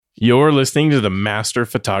You're listening to the Master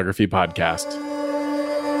Photography Podcast.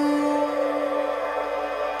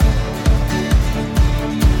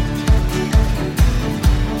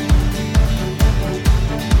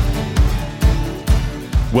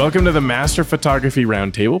 Welcome to the Master Photography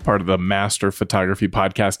Roundtable, part of the Master Photography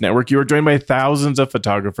Podcast Network. You are joined by thousands of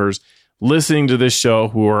photographers listening to this show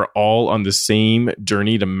who are all on the same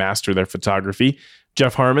journey to master their photography.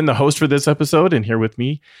 Jeff Harmon, the host for this episode, and here with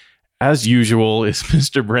me, as usual, is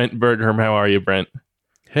Mr. Brent Bergherm. How are you, Brent?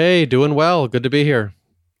 Hey, doing well. Good to be here.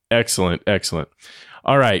 Excellent, excellent.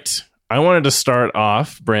 All right. I wanted to start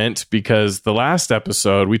off, Brent, because the last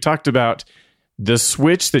episode, we talked about the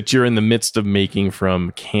switch that you're in the midst of making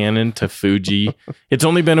from Canon to Fuji. It's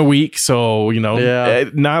only been a week, so,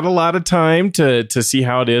 not a lot of time to see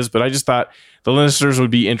how it is, but I just thought the listeners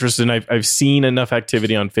would be interested. I've seen enough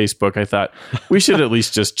activity on Facebook. I thought we should at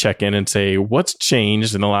least just check in and say, what's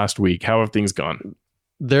changed in the last week? How have things gone?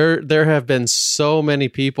 There have been so many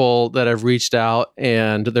people that have reached out,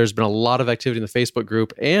 and there's been a lot of activity in the Facebook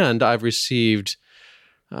group, and I've received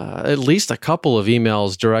at least a couple of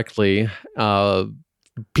emails directly,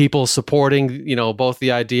 people supporting, both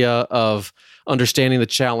the idea of understanding the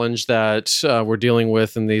challenge that we're dealing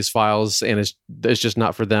with in these files, and it's just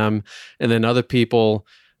not for them. And then other people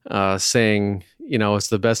saying, it's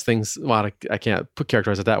the best things. Well, I can't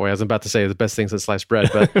characterize it that way. I was about to say the best things since sliced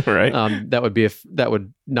bread, but right. That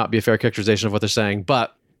would not be a fair characterization of what they're saying.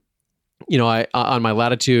 But I on my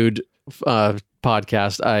Latitude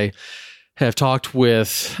podcast, I have talked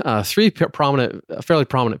with three fairly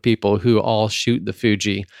prominent people who all shoot the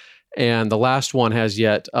Fuji. And the last one has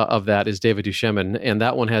yet of that is David Duchemin, and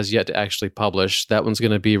that one has yet to actually publish. That one's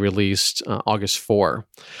going to be released August 4.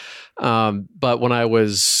 But when I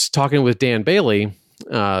was talking with Dan Bailey,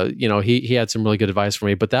 he had some really good advice for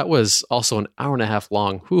me. But that was also an hour and a half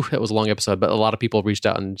long. Whew, it was a long episode, but a lot of people reached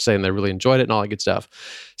out and saying they really enjoyed it and all that good stuff.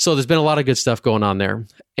 So there's been a lot of good stuff going on there.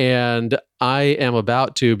 And I am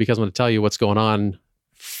about to, because I'm going to tell you what's going on.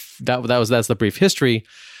 That's the brief history.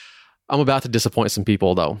 I'm about to disappoint some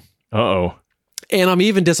people, though. Uh-oh. And I'm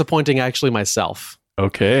even disappointing actually myself.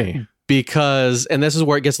 Okay. Because, and this is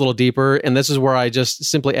where it gets a little deeper, and this is where I just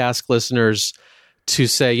simply ask listeners to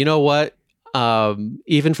say, you know what?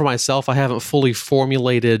 Even for myself, I haven't fully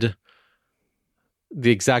formulated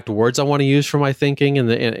the exact words I want to use for my thinking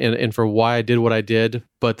and for why I did what I did.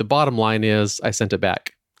 But the bottom line is I sent it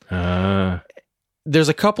back. There's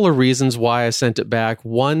a couple of reasons why I sent it back.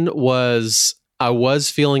 One was I was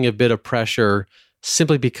feeling a bit of pressure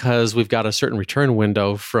simply because we've got a certain return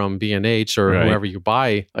window from B&H or right. whoever you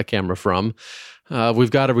buy a camera from.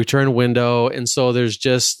 We've got a return window. And so there's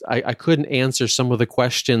just, I couldn't answer some of the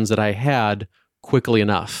questions that I had quickly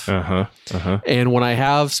enough. And when I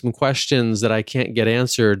have some questions that I can't get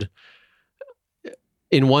answered,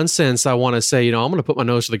 in one sense, I want to say, I'm going to put my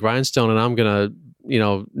nose to the grindstone and I'm going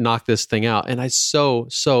to, knock this thing out. And I so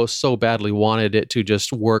badly wanted it to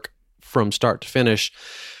just work from start to finish,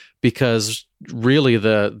 because really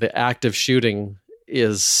the act of shooting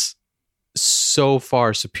is so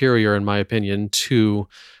far superior, in my opinion, to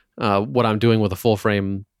what I'm doing with a full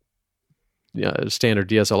frame standard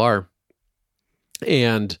DSLR.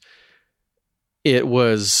 And it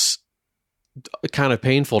was kind of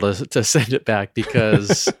painful to send it back,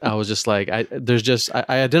 because I was just like, I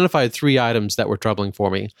identified three items that were troubling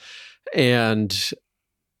for me. And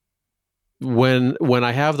when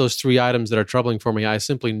I have those three items that are troubling for me, I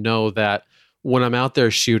simply know that when I'm out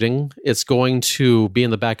there shooting, it's going to be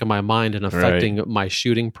in the back of my mind and affecting my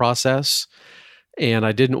shooting process. And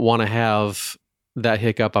I didn't want to have that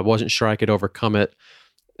hiccup. I wasn't sure I could overcome it.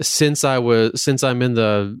 Since I'm in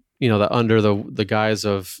the under the guise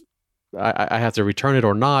of I have to return it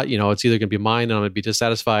or not, it's either going to be mine and I'm going to be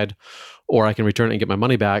dissatisfied, or I can return it and get my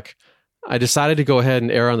money back. I decided to go ahead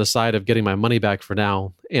and err on the side of getting my money back for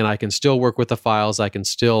now, and I can still work with the files. I can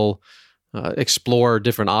still explore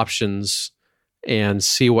different options and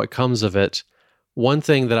see what comes of it. One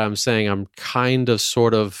thing that I'm saying I'm kind of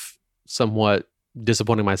sort of somewhat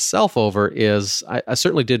disappointing myself over is I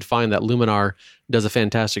certainly did find that Luminar does a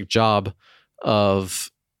fantastic job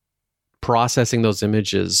of processing those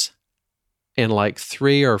images. And like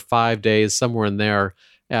 3 or 5 days, somewhere in there,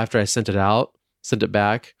 after I sent it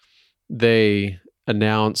back, they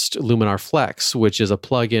announced Luminar Flex, which is a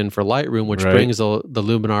plugin for Lightroom, which brings the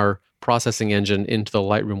Luminar processing engine into the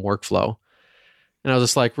Lightroom workflow. And I was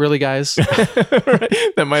just like, really, guys?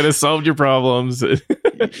 That might have solved your problems.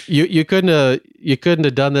 you couldn't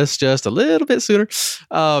have done this just a little bit sooner,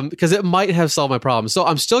 because it might have solved my problem. So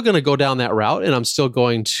I'm still going to go down that route, and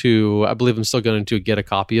I believe I'm still going to get a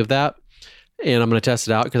copy of that. and I'm going to test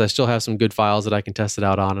it out because I still have some good files that I can test it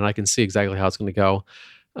out on, and I can see exactly how it's going to go.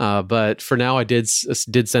 But for now, I did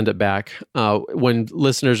send it back. When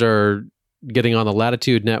listeners are getting on the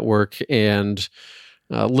Latitude Network and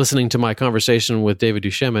listening to my conversation with David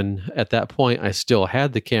Duchemin, at that point, I still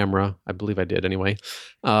had the camera. I believe I did anyway.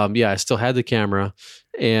 I still had the camera,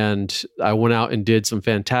 and I went out and did some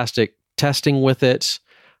fantastic testing with it,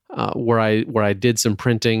 where I did some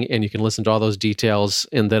printing, and you can listen to all those details.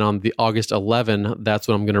 And then on the August 11, that's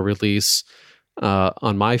what I'm going to release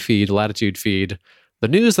on my feed, Latitude feed, the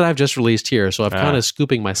news that I've just released here. So I'm kind of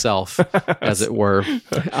scooping myself, as it were.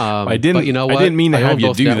 I didn't. But you know what? I didn't mean to have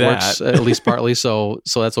you do networks, that. at least partly. So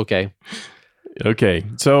that's okay. Okay,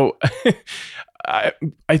 so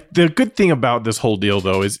the good thing about this whole deal,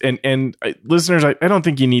 though, is and listeners, I don't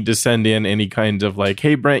think you need to send in any kind of like,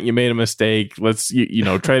 "Hey, Brent, you made a mistake. Let's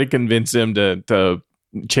try to convince him to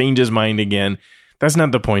change his mind again." That's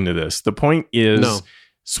not the point of this. The point is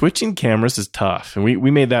switching cameras is tough, and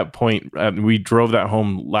we made that point. We drove that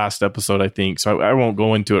home last episode, I think. So I won't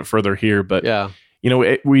go into it further here, but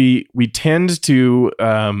we tend to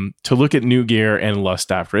look at new gear and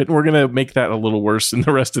lust after it, and we're gonna make that a little worse in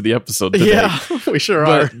the rest of the episode today. Yeah, we sure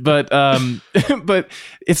are. But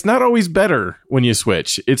it's not always better when you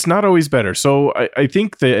switch. It's not always better. So I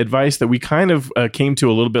think the advice that we kind of came to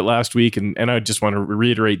a little bit last week, and I just want to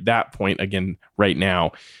reiterate that point again right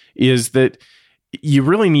now, is that you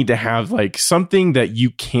really need to have like something that you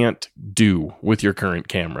can't do with your current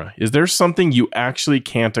camera. Is there something you actually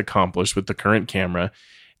can't accomplish with the current camera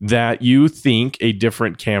that you think a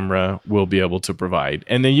different camera will be able to provide?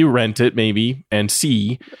 And then you rent it maybe and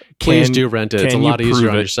see. Please do rent it. It's a lot easier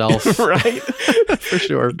on yourself. Right? For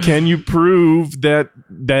sure. Can you prove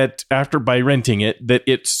that after by renting it, that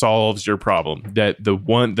it solves your problem? That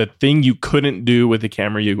the thing you couldn't do with the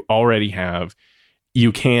camera you already have,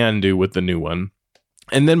 you can do with the new one.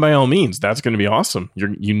 And then by all means, that's going to be awesome.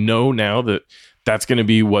 You know now that that's going to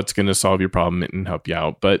be what's going to solve your problem and help you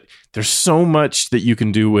out. But there's so much that you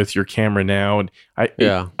can do with your camera now. And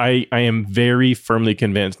I am very firmly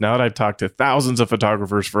convinced, now that I've talked to thousands of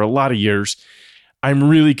photographers for a lot of years, I'm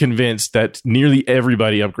really convinced that nearly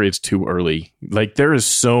everybody upgrades too early. Like, there is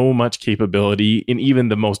so much capability in even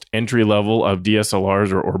the most entry level of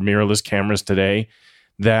DSLRs or mirrorless cameras today,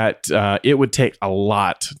 that it would take a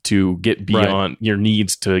lot to get beyond your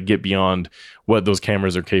needs, to get beyond what those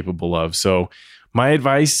cameras are capable of. So my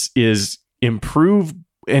advice is improve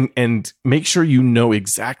and make sure you know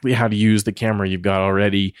exactly how to use the camera you've got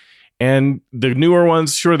already. And the newer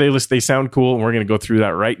ones, sure, they sound cool, and we're going to go through that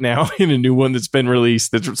right now in a new one that's been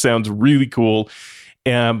released that sounds really cool.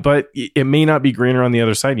 But it may not be greener on the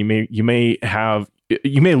other side. You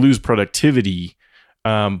may lose productivity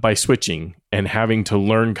by switching and having to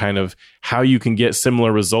learn kind of how you can get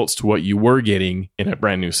similar results to what you were getting in a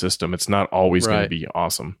brand new system. It's not always going to be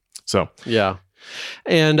awesome. So, yeah.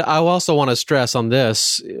 And I also want to stress on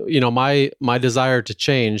this, my desire to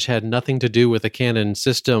change had nothing to do with a Canon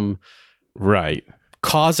system. Right.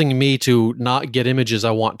 Causing me to not get images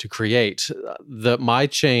I want to create.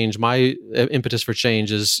 My impetus for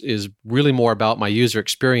change is really more about my user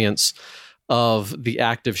experience of the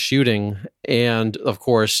active shooting. And of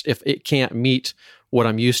course, if it can't meet what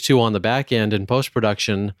I'm used to on the back end in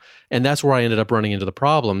post-production, and that's where I ended up running into the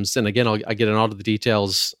problems. And again, I get in all of the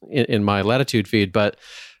details in my Latitude feed, but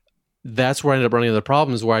that's where I ended up running into the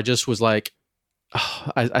problems, where I just was like,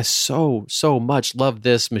 I so much love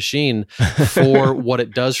this machine for what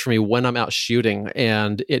it does for me when I'm out shooting.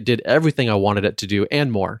 And it did everything I wanted it to do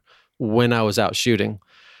and more when I was out shooting.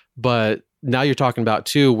 But now you're talking about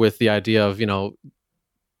too, with the idea of,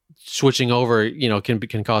 switching over,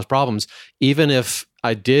 can cause problems. Even if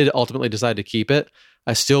I did ultimately decide to keep it,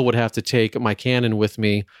 I still would have to take my Canon with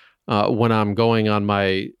me when I'm going on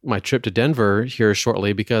my trip to Denver here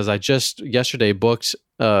shortly, because I just yesterday booked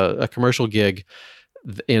a commercial gig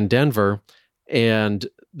in Denver, and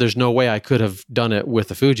there's no way I could have done it with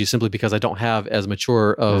the Fuji, simply because I don't have as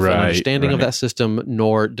mature of an understanding of that system,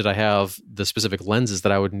 nor did I have the specific lenses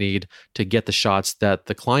that I would need to get the shots that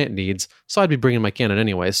the client needs. So I'd be bringing my Canon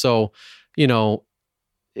anyway. So,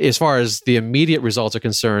 as far as the immediate results are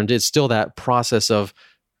concerned, it's still that process of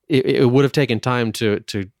it would have taken time to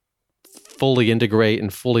fully integrate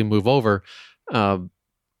and fully move over. But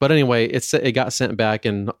anyway, it got sent back,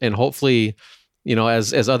 and hopefully,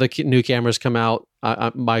 as other new cameras come out,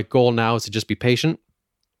 my goal now is to just be patient,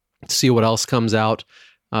 see what else comes out.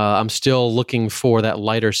 I'm still looking for that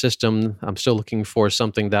lighter system. I'm still looking for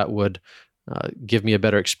something that would give me a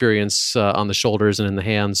better experience on the shoulders and in the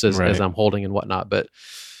hands as I'm holding and whatnot. But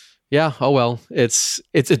Yeah. Oh well, it's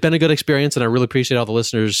been a good experience, and I really appreciate all the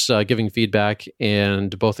listeners giving feedback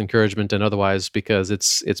and both encouragement and otherwise, because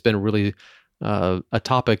it's been really a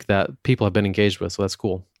topic that people have been engaged with. So that's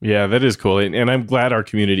cool. Yeah, that is cool, and I'm glad our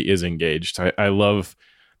community is engaged. I love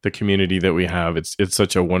the community that we have. It's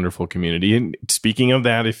such a wonderful community. And speaking of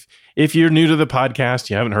that, if you're new to the podcast,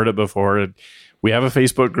 you haven't heard it before, we have a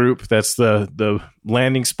Facebook group. That's the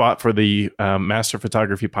landing spot for the Master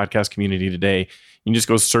Photography Podcast community today. You can just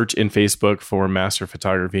go search in Facebook for Master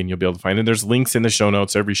Photography and you'll be able to find it. There's links in the show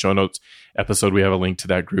notes. Every show notes episode, we have a link to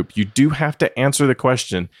that group. You do have to answer the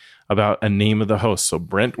question about a name of the host. So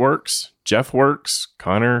Brent works, Jeff works,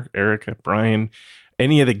 Connor, Erica, Brian,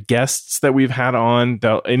 any of the guests that we've had on,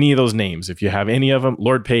 any of those names, if you have any of them,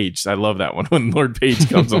 Lord Page, I love that one when Lord Page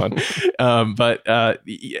comes on. But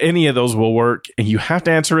any of those will work, and you have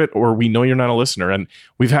to answer it, or we know you're not a listener. And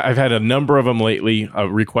I've had a number of them lately, a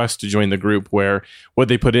request to join the group where what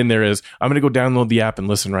they put in there is, I'm going to go download the app and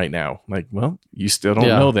listen right now. Like, well, you still don't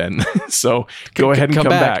know then. So go ahead and come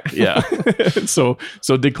back. Yeah. So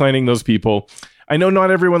declining those people. I know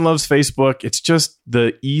not everyone loves Facebook. It's just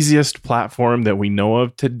the easiest platform that we know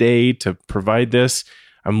of today to provide this.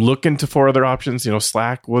 I'm looking for other options.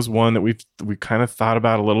 Slack was one that we kind of thought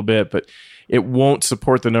about a little bit, but it won't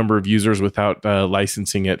support the number of users without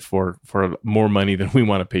licensing it for more money than we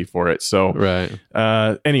want to pay for it. So, right.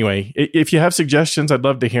 Anyway, if you have suggestions, I'd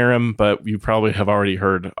love to hear them, but you probably have already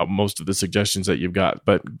heard most of the suggestions that you've got.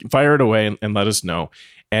 But fire it away and let us know.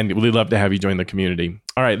 And we'd love to have you join the community.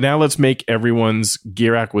 All right, now let's make everyone's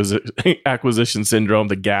gear acquisition syndrome,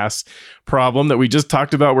 the gas problem that we just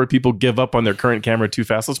talked about, where people give up on their current camera too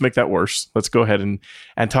fast. Let's make that worse. Let's go ahead and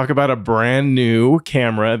talk about a brand new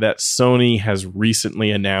camera that Sony has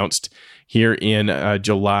recently announced here in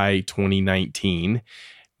July 2019.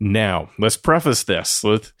 Now, let's preface this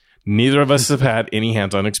with neither of us have had any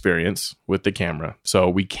hands-on experience with the camera, so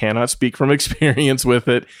we cannot speak from experience with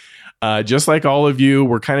it. Just like all of you,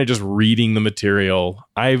 we're kind of just reading the material.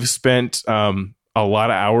 I've spent a lot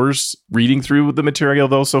of hours reading through the material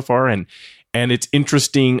though so far, and it's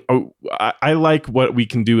interesting. I like what we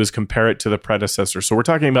can do is compare it to the predecessor. So we're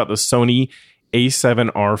talking about the Sony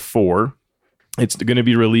A7R4. It's going to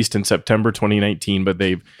be released in September 2019, but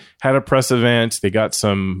they've had a press event. They got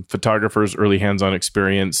some photographers early hands-on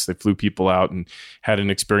experience. They flew people out and had an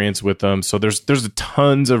experience with them. So there's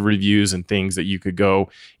tons of reviews and things that you could go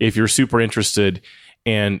if you're super interested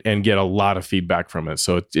and get a lot of feedback from it.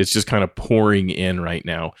 So it's just kind of pouring in right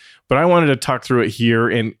now. But I wanted to talk through it here,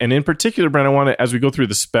 and in particular, Brent, I want to, as we go through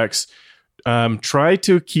the specs, try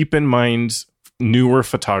to keep in mind newer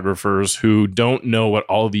photographers who don't know what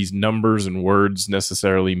all of these numbers and words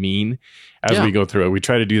necessarily mean as we go through it. We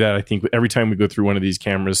try to do that, I think, every time we go through one of these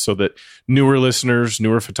cameras, so that newer listeners,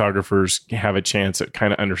 newer photographers have a chance at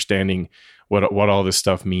kind of understanding what all this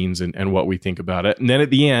stuff means and what we think about it. And then at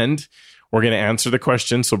the end, we're going to answer the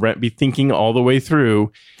question. So Brent, be thinking all the way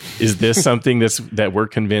through, is this something that we're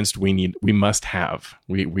convinced we must have?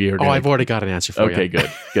 We are. I've already got an answer for you. Okay, good.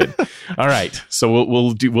 All right. So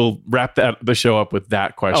we'll wrap the show up with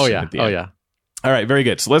that question at the end. All right, very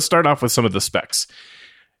good. So let's start off with some of the specs.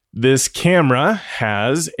 This camera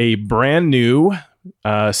has a brand new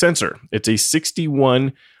sensor. It's a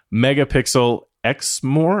 61 megapixel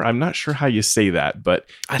Exmor. I'm not sure how you say that, but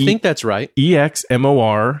I think that's right.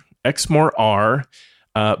 EXMOR. Exmor R.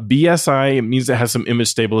 BSI, it means it has some image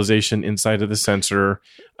stabilization inside of the sensor.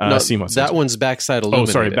 CMOS that one's backside illuminated.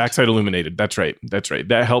 Oh, sorry, backside illuminated. That's right.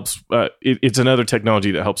 That helps. It's another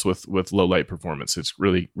technology that helps with low light performance. It's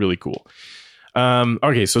really, really cool.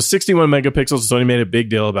 Okay, so 61 megapixels. Sony made a big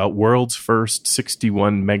deal about world's first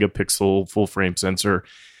 61 megapixel full frame sensor.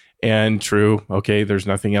 And true, okay, there's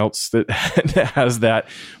nothing else that has that.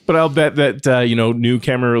 But I'll bet that, new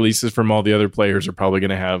camera releases from all the other players are probably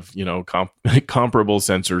going to have, comparable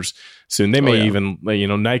sensors soon. They may even,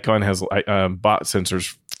 Nikon has bought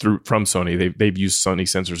sensors from Sony. They've used Sony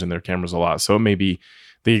sensors in their cameras a lot. So it may be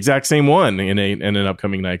the exact same one in an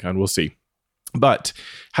upcoming Nikon. We'll see. But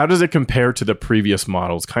how does it compare to the previous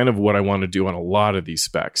models? Kind of what I want to do on a lot of these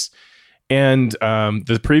specs. And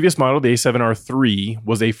the previous model, the A7R3,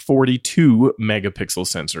 was a 42 megapixel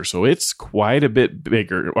sensor. So it's quite a bit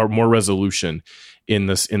bigger or more resolution in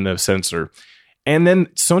the sensor. And then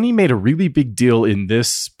Sony made a really big deal in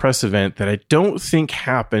this press event that I don't think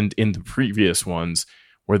happened in the previous ones,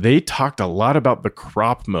 where they talked a lot about the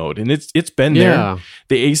crop mode. And it's been there.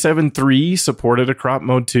 The A7 III supported a crop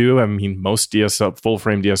mode too. I mean, most full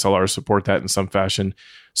frame DSLRs support that in some fashion,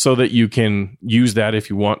 so that you can use that if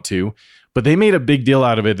you want to. But they made a big deal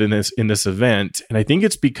out of it in this event, and I think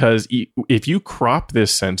it's because if you crop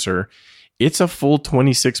this sensor, it's a full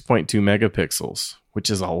 26.2 megapixels, which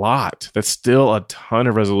is a lot. That's still a ton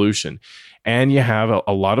of resolution. And you have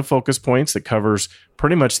a lot of focus points that covers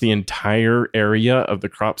pretty much the entire area of the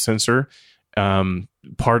crop sensor,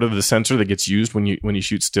 part of the sensor that gets used when you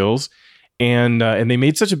shoot stills. And they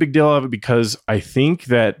made such a big deal of it because I think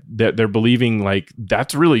that they're believing like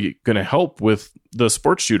that's really going to help with the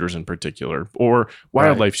sports shooters in particular, or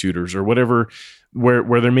wildlife shooters, or whatever,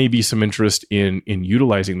 where there may be some interest in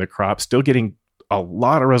utilizing the crop, still getting a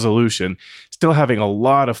lot of resolution, still having a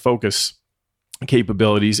lot of focus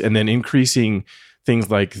capabilities, and then increasing things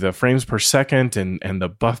like the frames per second and the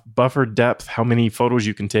buffer depth, how many photos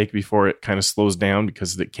you can take before it kind of slows down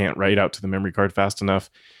because it can't write out to the memory card fast enough.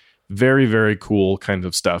 Very, very cool kind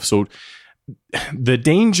of stuff. So the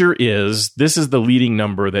danger is this is the leading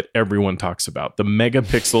number that everyone talks about, the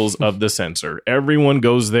megapixels of the sensor. Everyone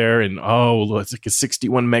goes there and, it's like a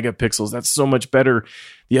 61 megapixels. That's so much better.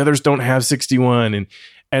 The others don't have 61. And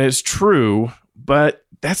it's true, but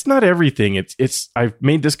that's not everything. It's I've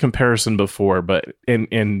made this comparison before, but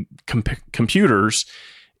in computers,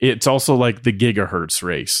 it's also like the gigahertz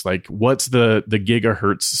race. Like what's the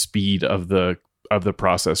gigahertz speed of the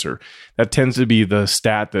processor? That tends to be the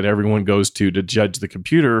stat that everyone goes to judge the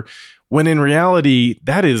computer, when in reality,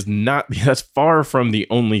 that's far from the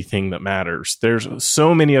only thing that matters. There's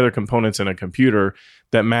so many other components in a computer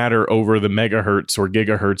that matter over the megahertz or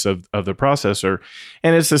gigahertz of the processor.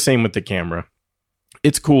 And it's the same with the camera.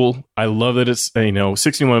 It's cool. I love that it's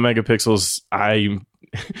 61 megapixels.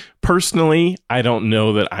 Personally, I don't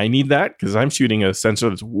know that I need that because I'm shooting a sensor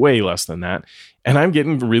that's way less than that, and I'm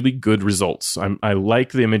getting really good results. I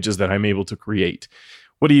like the images that I'm able to create.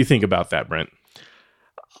 What do you think about that, Brent?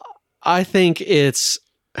 I think it's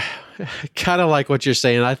kind of like what you're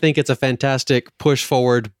saying. I think it's a fantastic push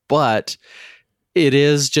forward, but it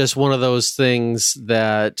is just one of those things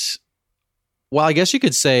that, well, I guess you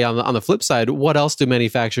could say on the flip side, what else do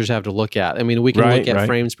manufacturers have to look at? I mean, we can look at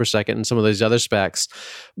frames per second and some of these other specs,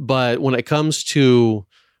 but when it comes to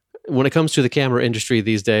the camera industry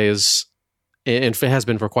these days, and it has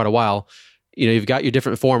been for quite a while, you've got your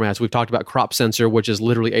different formats. We've talked about crop sensor, which is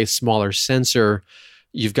literally a smaller sensor.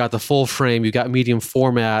 You've got the full frame, you've got medium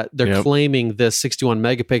format. They're claiming this 61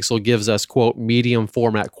 megapixel gives us, quote, medium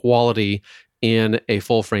format quality in a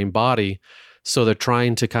full frame body. So they're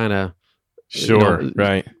trying to kind of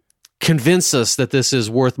convince us that this is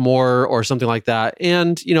worth more or something like that.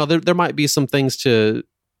 And there might be some things to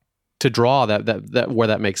draw that where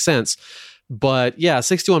that makes sense. But yeah,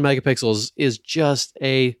 61 megapixels is just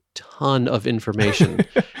a ton of information.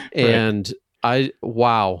 And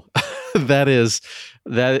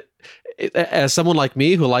that as someone like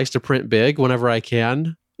me who likes to print big whenever I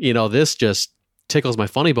can, this just tickles my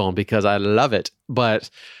funny bone because I love it. But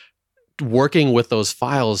working with those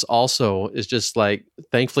files also is just like,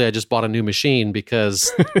 thankfully I just bought a new machine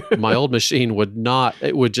because my old machine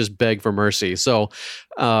would just beg for mercy. So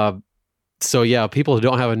yeah, people who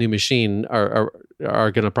don't have a new machine are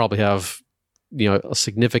going to probably have,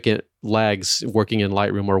 significant lags working in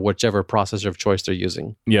Lightroom or whichever processor of choice they're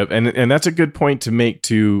using. Yep. And that's a good point to make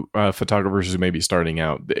to photographers who may be starting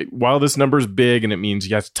out. While this number is big and it means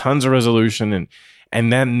you have tons of resolution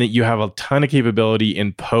and then you have a ton of capability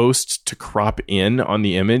in post to crop in on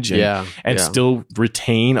the image and still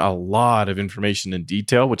retain a lot of information and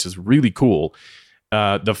detail, which is really cool.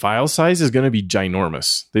 The file size is going to be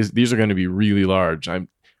ginormous. These are going to be really large.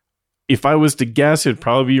 If I was to guess, it'd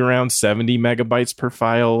probably be around 70 megabytes per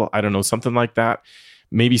file. I don't know, something like that.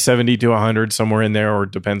 Maybe 70 to 100, somewhere in there, or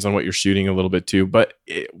it depends on what you're shooting a little bit too. But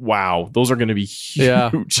wow, those are going to be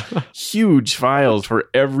huge, huge files for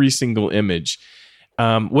every single image.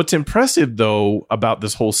 What's impressive, though, about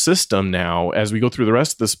this whole system now, as we go through the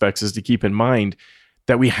rest of the specs, is to keep in mind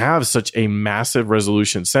that we have such a massive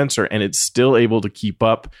resolution sensor and it's still able to keep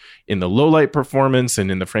up in the low light performance and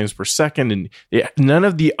in the frames per second. And none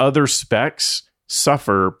of the other specs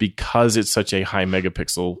suffer because it's such a high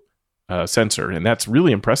megapixel sensor. And that's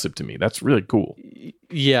really impressive to me. That's really cool.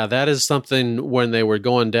 Yeah, that is something when they were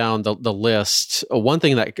going down the list. One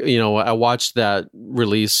thing that, I watched that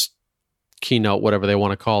release keynote, whatever they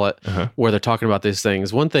want to call it, where they're talking about these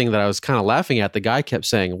things. One thing that I was kind of laughing at, the guy kept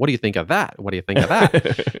saying, "What do you think of that? What do you think of that?"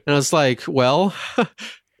 And I was like, well,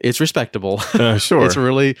 it's respectable. Sure.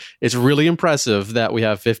 It's really impressive that we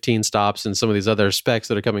have 15 stops and some of these other specs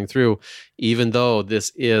that are coming through, even though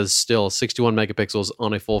this is still 61 megapixels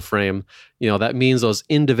on a full frame. That means those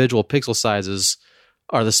individual pixel sizes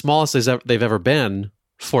are the smallest they've ever been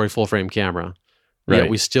for a full frame camera. Right. Yet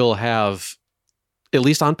we still have at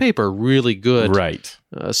least on paper, really good right.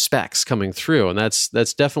 specs coming through, and that's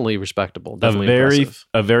definitely respectable. Definitely impressive.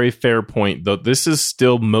 A very fair point, though. This is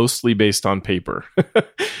still mostly based on paper.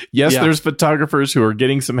 Yes, there's photographers who are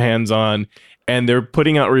getting some hands-on, and they're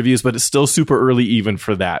putting out reviews, but it's still super early even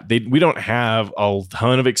for that. We don't have a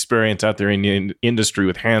ton of experience out there in the industry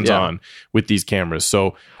with hands-on with these cameras.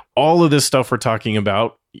 So all of this stuff we're talking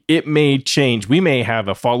about, it may change. We may have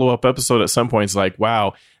a follow-up episode at some point. It's like,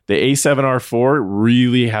 wow, the A7R4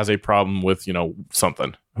 really has a problem with,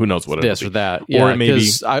 something. Who knows what it is. This or that. Yeah, or maybe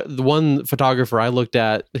the one photographer I looked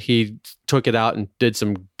at, he took it out and did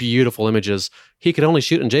some beautiful images. He could only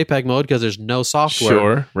shoot in JPEG mode because there's no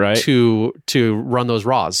software to run those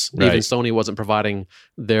RAWs. Right. Even Sony wasn't providing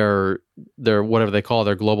their whatever they call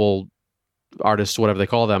their global artists, whatever they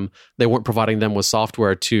call them. They weren't providing them with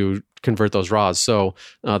software to convert those RAWs. So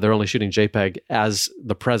they're only shooting JPEG as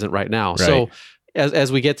the present right now. Right. So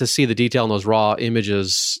as we get to see the detail in those raw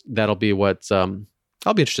images, that'll be what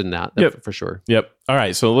I'll be interested in that for sure. Yep. All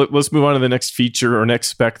right. So let's move on to the next feature or next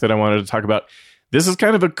spec that I wanted to talk about. This is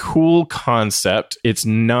kind of a cool concept. It's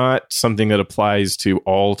not something that applies to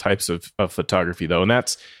all types of photography, though, and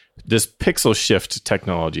that's this pixel shift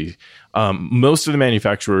technology. Most of the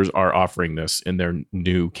manufacturers are offering this in their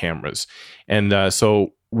new cameras. And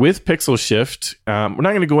so with pixel shift, we're not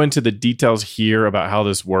going to go into the details here about how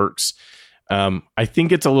this works. I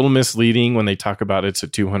think it's a little misleading when they talk about it's a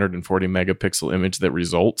 240 megapixel image that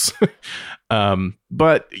results.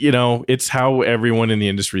 But, it's how everyone in the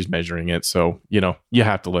industry is measuring it. So, you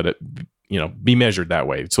have to let it, be measured that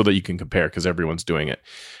way so that you can compare because everyone's doing it.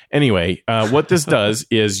 Anyway, what this does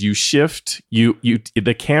is you shift,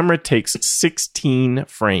 the camera takes 16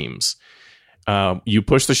 frames. You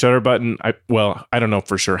push the shutter button. I don't know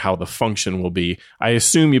for sure how the function will be. I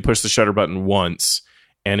assume you push the shutter button once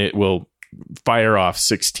and it will fire off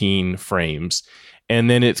 16 frames, and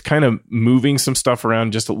then it's kind of moving some stuff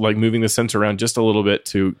around, just like moving the sensor around just a little bit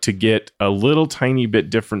to get a little tiny bit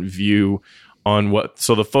different view on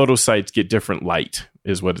so the photo sites get different light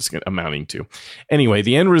is what it's amounting to. Anyway,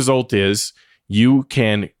 the end result is you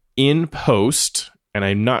can in post, and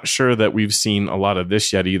I'm not sure that we've seen a lot of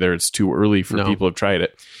this yet either. It's too early for people to have tried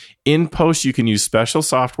it. In post, you can use special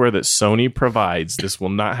software that Sony provides. This will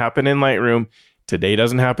not happen in Lightroom. Today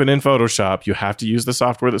doesn't happen in Photoshop. You have to use the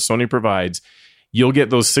software that Sony provides. You'll get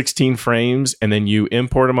those 16 frames, and then you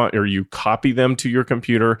import them or you copy them to your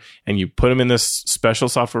computer, and you put them in this special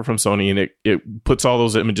software from Sony, and it puts all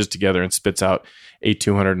those images together and spits out a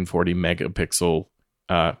 240 megapixel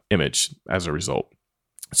image as a result.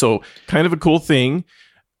 So kind of a cool thing.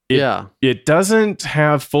 It doesn't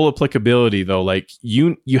have full applicability, though. Like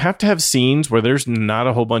you have to have scenes where there's not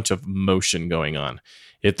a whole bunch of motion going on.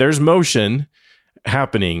 If there's motion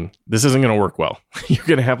happening, this isn't going to work well. You're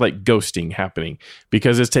going to have like ghosting happening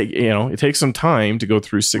because it takes some time to go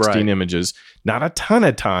through 16 images, not a ton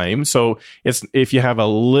of time. So if you have a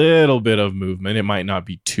little bit of movement, it might not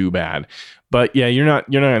be too bad. But yeah, you're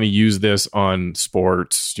not going to use this on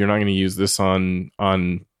sports. You're not going to use this on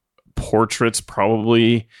portraits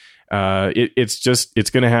probably. It's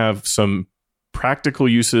going to have some practical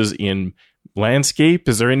uses in landscape.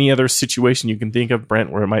 Is there any other situation you can think of,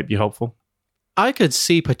 Brent, where it might be helpful? I could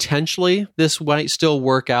see potentially this might still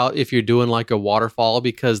work out if you're doing like a waterfall,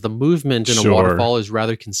 because the movement in a waterfall is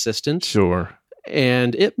rather consistent. Sure.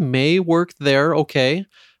 And it may work there. Okay.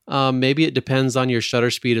 Maybe it depends on your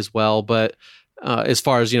shutter speed as well. But as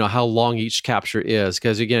far as, how long each capture is,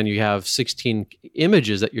 because again, you have 16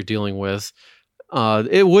 images that you're dealing with.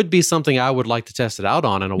 It would be something I would like to test it out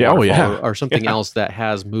on in a waterfall or something else that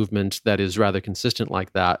has movement that is rather consistent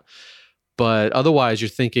like that. But otherwise, you're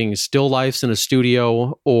thinking still lifes in a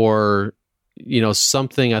studio or,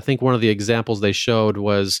 something. I think one of the examples they showed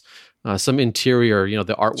was some interior,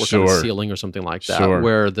 the artwork on the ceiling or something like that,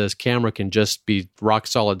 where this camera can just be rock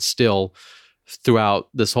solid still throughout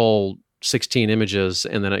this whole 16 images,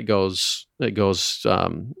 and then it goes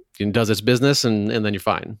and does its business, and then you're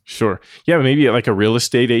fine. Sure. Yeah, maybe like a real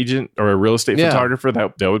estate agent or a real estate photographer,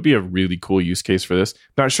 that would be a really cool use case for this.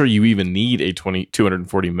 Not sure you even need a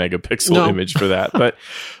 240 megapixel image for that, but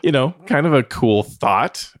kind of a cool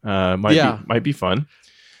thought. Might be fun.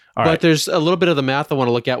 But there's a little bit of the math I want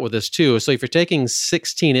to look at with this too. So if you're taking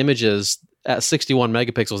 16 images at 61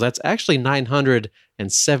 megapixels, that's actually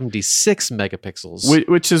 976 megapixels.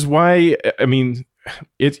 Which is why,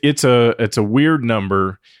 it's a weird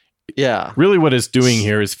number. Yeah. Really what it's doing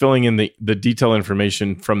here is filling in the detail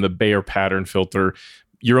information from the Bayer pattern filter.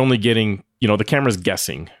 You're only getting, the camera's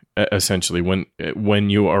guessing essentially when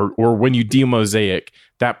you demosaic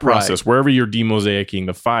that process, wherever you're demosaicing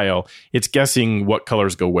the file, it's guessing what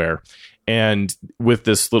colors go where. And with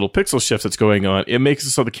this little pixel shift that's going on, it makes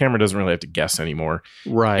it so the camera doesn't really have to guess anymore.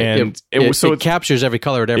 Right. And it captures every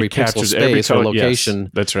color at every pixel space or location.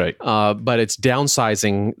 Yes, that's right. But it's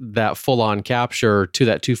downsizing that full-on capture to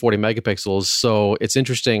that 240 megapixels. So it's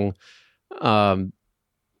interesting. I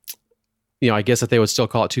guess that they would still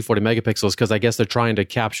call it 240 megapixels because I guess they're trying to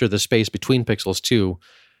capture the space between pixels too.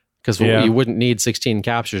 Because you wouldn't need 16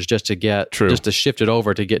 captures just to shift it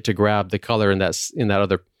over to grab the color in that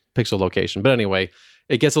other pixel location. But anyway,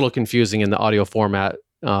 it gets a little confusing in the audio format.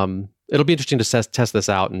 It'll be interesting to test this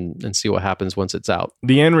out and see what happens once it's out.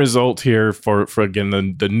 The end result here for again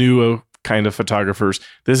the new kind of photographers,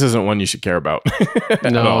 this isn't one you should care about.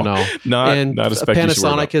 No, not a spec.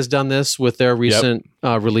 Panasonic has done this with their recent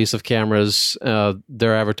release of cameras.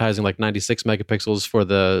 They're advertising like 96 megapixels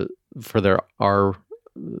for their R.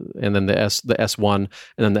 And then the S1, and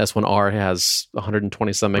then the S1R has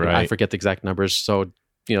 120 some megapixels. Right. I forget the exact numbers, so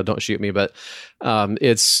don't shoot me. But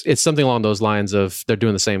it's something along those lines of they're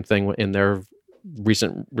doing the same thing in their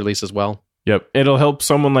recent release as well. Yep, it'll help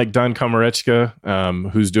someone like Don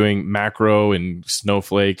Komarechka, who's doing macro and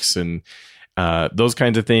snowflakes and those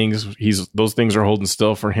kinds of things. Those things are holding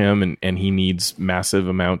still for him, and he needs massive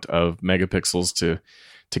amount of megapixels to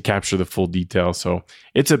capture the full detail. So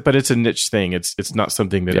it's a niche thing. It's not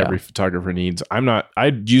something that every photographer needs.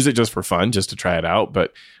 I'd use it just for fun, just to try it out,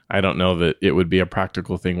 but I don't know that it would be a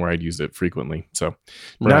practical thing where I'd use it frequently. So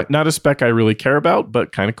not a spec I really care about,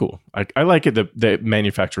 but kind of cool. I like it that the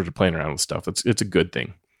manufacturers are playing around with stuff. It's a good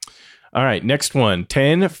thing. All right, next one,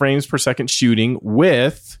 10 frames per second shooting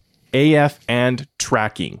with AF and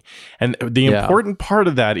tracking. And the important part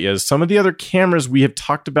of that is some of the other cameras we have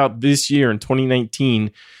talked about this year in 2019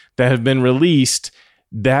 that have been released,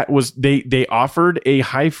 that was they offered a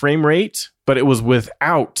high frame rate, but it was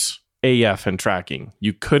without AF and tracking.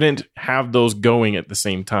 You couldn't have those going at the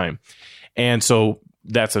same time. And so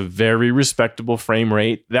that's a very respectable frame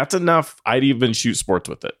rate. That's enough. I'd even shoot sports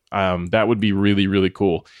with it. That would be really, really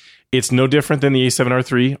cool. It's no different than the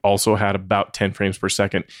A7R III, also had about 10 frames per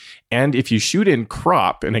second. And if you shoot in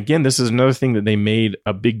crop, and again, this is another thing that they made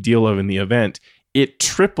a big deal of in the event, it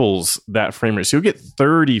triples that frame rate. So you'll get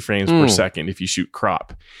 30 frames per second if you shoot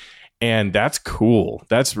crop. And that's cool.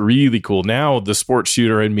 That's really cool. Now the sports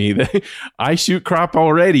shooter in me, I shoot crop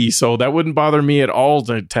already, so that wouldn't bother me at all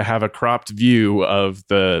to have a cropped view of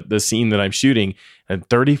the scene that I'm shooting. And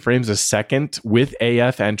 30 frames a second with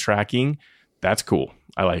AF and tracking, that's cool.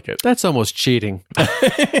 I like it. That's almost cheating.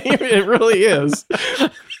 It really is.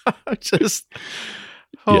 Just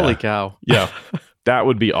holy cow. Yeah. That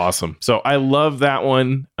would be awesome. So I love that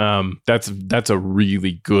one. That's a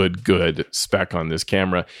really good spec on this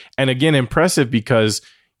camera. And again, impressive because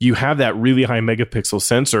you have that really high megapixel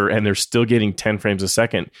sensor and they're still getting 10 frames a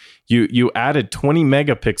second. You added 20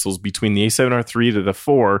 megapixels between the A7R III to the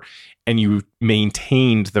 4 and you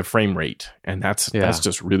maintained the frame rate. And that's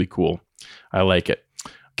just really cool. I like it.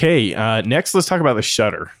 Okay, next let's talk about the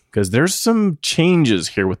shutter because there's some changes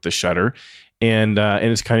here with the shutter. And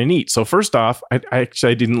it's kind of neat. So first off, I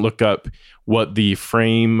didn't look up what the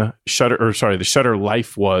the shutter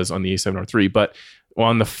life was on the A7R III, but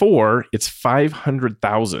on the 4, it's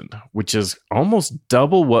 500,000, which is almost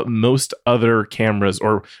double what most other cameras,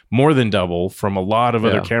 or more than double from a lot of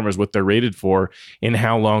other cameras, what they're rated for and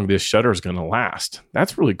how long this shutter is going to last.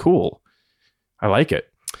 That's really cool. I like it.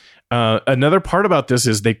 Another part about this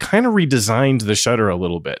is they kind of redesigned the shutter a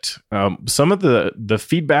little bit. Some of the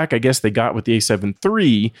feedback I guess they got with the A7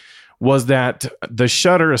 III was that the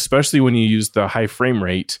shutter, especially when you use the high frame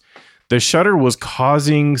rate, the shutter was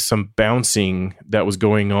causing some bouncing that was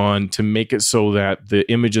going on to make it so that the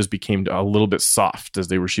images became a little bit soft as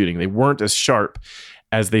they were shooting. They weren't as sharp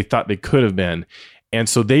as they thought they could have been. And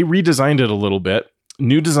so they redesigned it a little bit.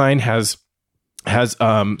 New design has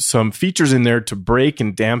some features in there to break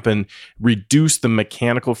and dampen, reduce the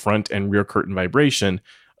mechanical front and rear curtain vibration,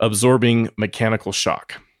 absorbing mechanical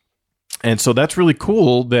shock. And so that's really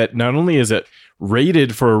cool that not only is it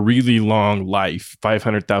rated for a really long life,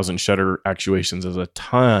 500,000 shutter actuations is a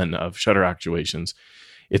ton of shutter actuations.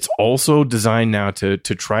 It's also designed now to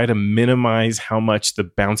try to minimize how much the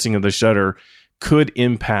bouncing of the shutter could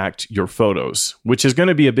impact your photos, which is going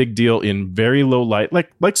to be a big deal in very low light,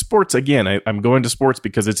 like sports. Again, I'm going to sports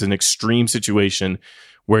because it's an extreme situation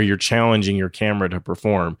where you're challenging your camera to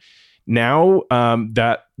perform. Now,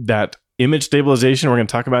 that image stabilization we're going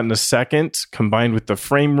to talk about in a second, combined with the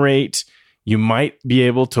frame rate, you might be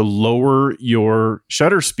able to lower your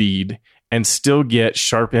shutter speed and still get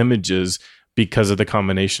sharp images because of the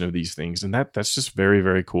combination of these things. And that's just very,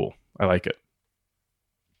 very cool. I like it.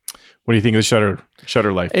 What do you think of the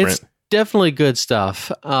shutter life, Brent? It's definitely good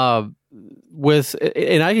stuff.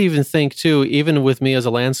 and I even think too, even with me as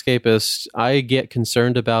a landscapist, I get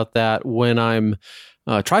concerned about that when I'm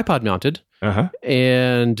tripod mounted.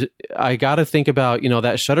 And I got to think about,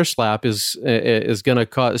 that shutter slap is going to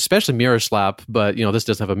cause, especially mirror slap, but this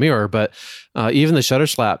doesn't have a mirror, but even the shutter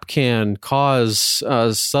slap can cause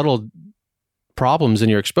subtle problems in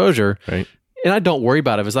your exposure. Right. And I don't worry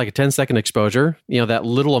about it. If it's like a 10-second exposure, that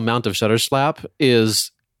little amount of shutter slap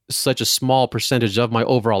is such a small percentage of my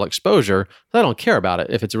overall exposure that I don't care about it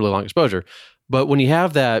if it's a really long exposure. But when you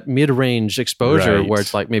have that mid-range exposure where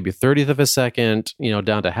it's like maybe 30th of a second,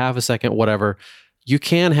 down to half a second, whatever, you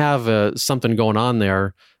can have something going on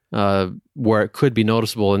there where it could be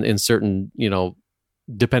noticeable in certain,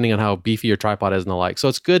 depending on how beefy your tripod is and the like. So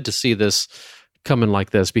it's good to see this come in like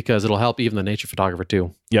this because it'll help even the nature photographer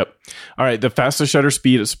too. Yep. All right. The fastest shutter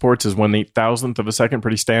speed it supports is 1/8,000th of a second,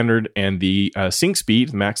 pretty standard. And the sync speed,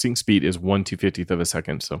 the max sync speed is 1/250th of a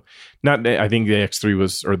second. So I think the X3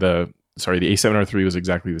 was, the A7R3 was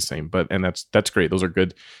exactly the same, and that's great. Those are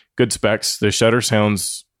good specs. The shutter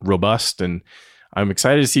sounds robust, and I'm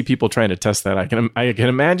excited to see people trying to test that. I can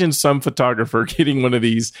imagine some photographer getting one of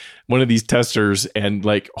these testers and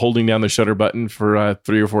like holding down the shutter button for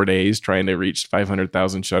 3 or 4 days, trying to reach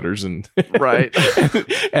 500,000 shutters and right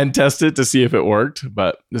and test it to see if it worked.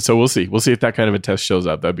 But so we'll see if that kind of a test shows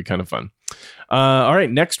up. That'd be kind of fun. All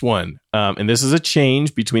right, next one. And this is a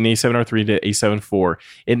change between A7R3 to A7 IV.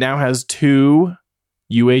 It now has 2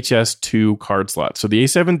 UHS 2 card slots. So the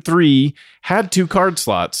A7 III had 2 card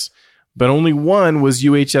slots, but only one was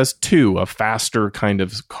UHS 2, a faster kind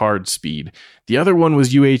of card speed. The other one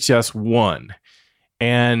was UHS 1.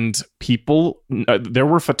 And people, there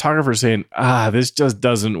were photographers saying, this just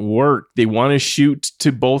doesn't work. They want to shoot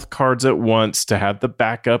to both cards at once to have the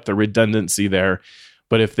backup, the redundancy there.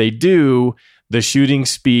 But if they do, the shooting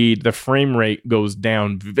speed, the frame rate goes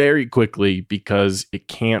down very quickly because it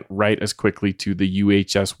can't write as quickly to the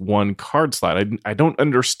UHS 1 card slot. I don't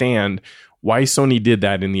understand why Sony did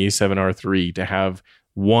that in the A7R3 to have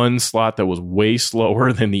one slot that was way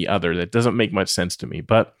slower than the other. That doesn't make much sense to me,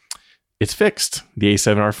 but it's fixed. The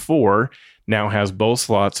A7R4 now has both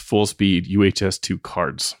slots, full speed UHS 2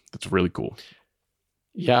 cards. That's really cool.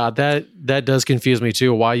 Yeah, that does confuse me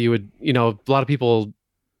too. Why you would, a lot of people,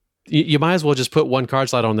 you might as well just put one card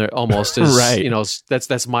slot on there almost. Right.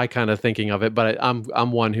 That's my kind of thinking of it. But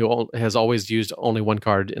I'm one who has always used only one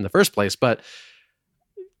card in the first place. But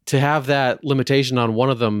to have that limitation on one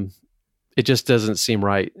of them, it just doesn't seem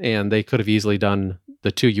right. And they could have easily done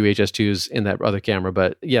the 2 UHS2s in that other camera.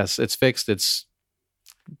 But yes, it's fixed. It's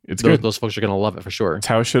good. Those folks are going to love it for sure. It's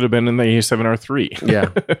how it should have been in the A7R3. Yeah.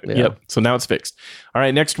 Yep. So now it's fixed. All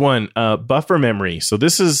right, next one, buffer memory. So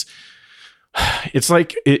this is, it's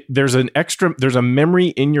like there's a memory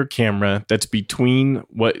in your camera that's between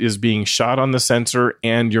what is being shot on the sensor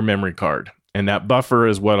and your memory card. And that buffer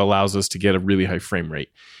is what allows us to get a really high frame rate.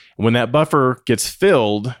 When that buffer gets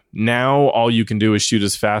filled, now all you can do is shoot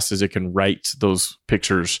as fast as it can write those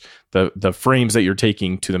pictures, the frames that you're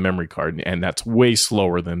taking to the memory card. And that's way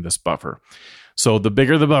slower than this buffer. So the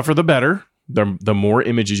bigger the buffer, the better. The more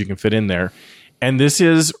images you can fit in there. And this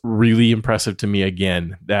is really impressive to me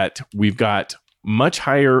again, that we've got much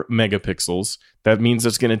higher megapixels. That means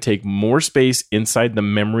it's going to take more space inside the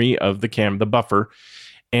memory of the buffer.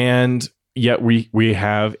 And yet we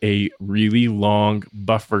have a really long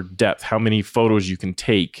buffer depth, how many photos you can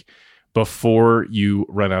take before you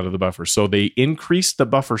run out of the buffer. So they increased the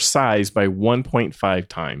buffer size by 1.5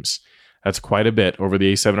 times. That's quite a bit over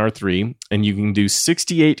the A7R3. And you can do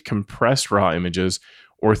 68 compressed RAW images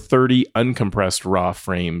or 30 uncompressed RAW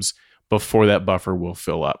frames before that buffer will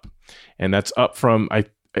fill up. And that's up from,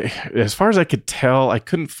 as far as I could tell, I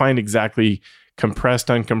couldn't find exactly compressed,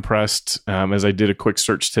 uncompressed, as I did a quick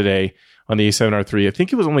search today on the A7R3. I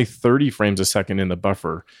think it was only 30 frames a second in the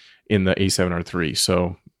buffer in the A7R3.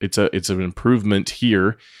 So it's an improvement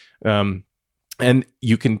here. And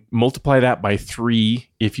you can multiply that by 3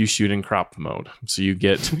 if you shoot in crop mode. So you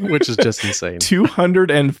get which is just insane.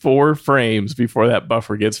 204 frames before that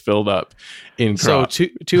buffer gets filled up in crop. So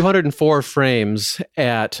 204 frames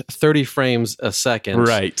at 30 frames a second.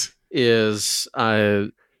 Right. Is I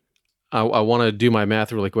want to do my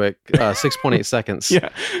math really quick. 6.8 seconds. Yeah.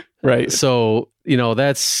 Right. So,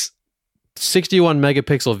 that's 61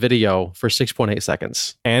 megapixel video for 6.8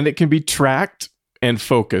 seconds. And it can be tracked and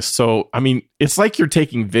focused. So, I mean, it's like you're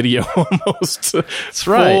taking video almost. That's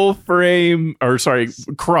right. Full frame,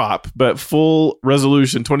 crop, but full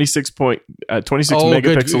resolution, 26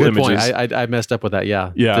 megapixel good images. Point. I messed up with that.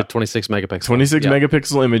 Yeah. Yeah. The 26 megapixel. 26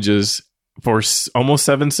 megapixel images for almost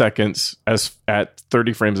 7 seconds at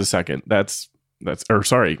 30 frames a second. That's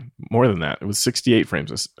Sorry, more than that. It was 68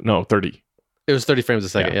 frames. No, 30. It was 30 frames a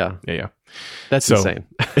second. Yeah. That's insane.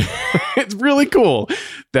 It's really cool.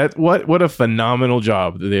 What a phenomenal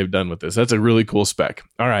job that they've done with this. That's a really cool spec.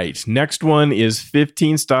 All right. Next one is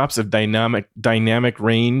 15 stops of dynamic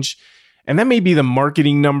range. And that may be the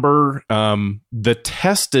marketing number. The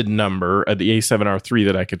tested number at the A7R3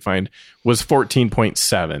 that I could find was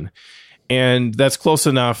 14.7. And that's close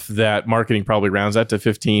enough that marketing probably rounds that to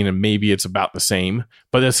 15, and maybe it's about the same.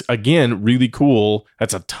 But it's, again, really cool.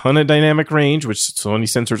 That's a ton of dynamic range, which Sony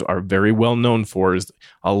sensors are very well known for, is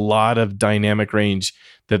a lot of dynamic range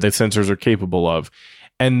that the sensors are capable of.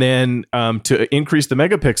 And then to increase the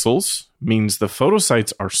megapixels means the photo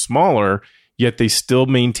sites are smaller, yet they still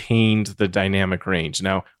maintained the dynamic range.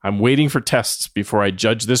 Now, I'm waiting for tests before I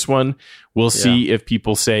judge this one. We'll see if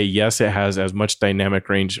people say, yes, it has as much dynamic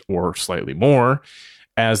range or slightly more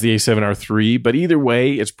as the A7R3. But either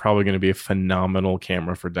way, it's probably going to be a phenomenal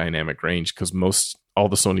camera for dynamic range because all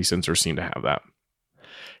the Sony sensors seem to have that.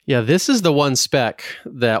 Yeah, this is the one spec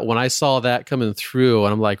that when I saw that coming through,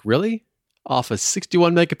 and I'm like, really? Off a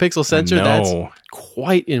 61 megapixel sensor? That's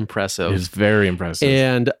quite impressive. It's very impressive.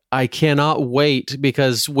 And I cannot wait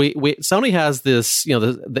because Sony has this,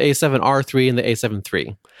 the A7R3 and the A7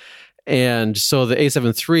 III. And so the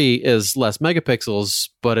A7 III is less megapixels,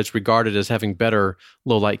 but it's regarded as having better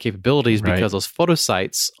low light capabilities because those photo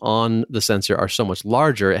sites on the sensor are so much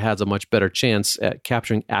larger. It has a much better chance at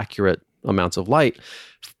capturing accurate amounts of light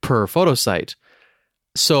per photo site.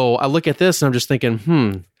 So I look at this and I'm just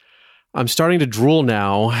thinking, I'm starting to drool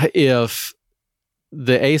now if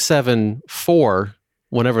the A7 IV,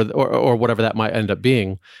 whenever or whatever that might end up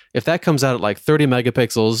being, if that comes out at like 30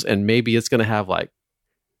 megapixels and maybe it's going to have like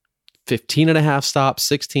 15 and a half stops,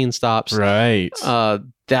 16 stops. Right.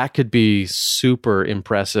 That could be super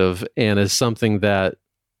impressive and is something that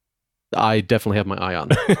I definitely have my eye on.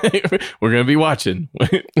 We're going to be watching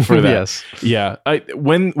for that. Yes. Yeah.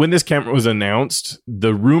 When this camera was announced,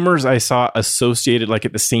 the rumors I saw associated like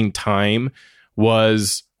at the same time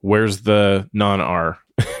was, where's the non-R?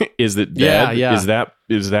 Is it dead? Yeah.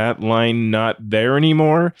 Is that line not there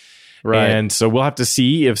anymore? Right. And so we'll have to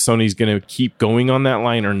see if Sony's going to keep going on that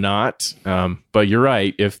line or not. But you're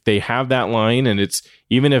right. If they have that line and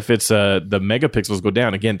even if it's the megapixels go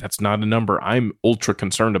down, again, that's not a number I'm ultra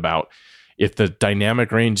concerned about. If the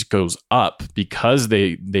dynamic range goes up because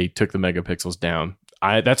they took the megapixels down,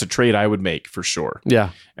 that's a trade I would make for sure. Yeah.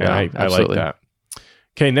 And I like that.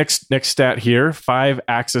 Okay, next stat here: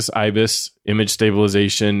 5-axis IBIS image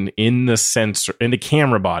stabilization in the sensor, in the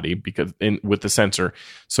camera body, with the sensor.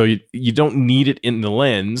 So you don't need it in the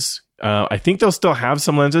lens. I think they'll still have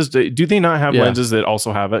some lenses. Do they not have lenses that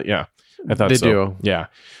also have it? Yeah, I thought they so. do. Yeah,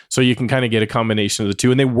 so you can kind of get a combination of the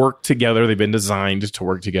two, and they work together. They've been designed to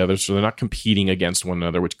work together, so they're not competing against one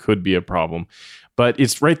another, which could be a problem. But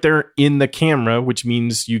it's right there in the camera, which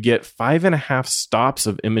means you get 5.5 stops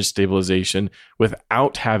of image stabilization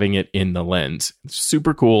without having it in the lens. It's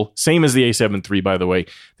super cool. Same as the A7 III, by the way.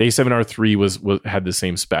 The A7R3 had the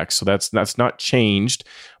same specs, so that's not changed.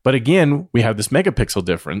 But again, we have this megapixel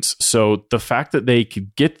difference. So the fact that they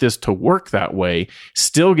could get this to work that way,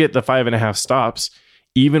 still get the 5.5 stops,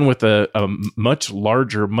 even with a much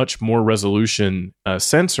larger, much more resolution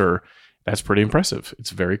sensor, that's pretty impressive.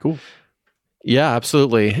 It's very cool. Yeah,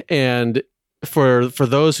 absolutely. And for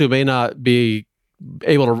those who may not be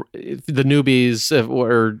able to, the newbies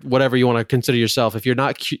or whatever you want to consider yourself, if you're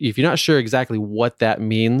not sure exactly what that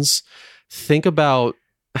means, think about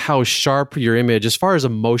how sharp your image, as far as a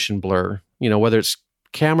motion blur, whether it's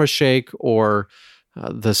camera shake or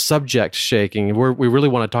the subject shaking. We really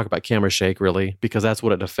want to talk about camera shake, really, because that's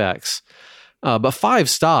what it affects. But 5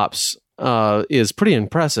 stops is pretty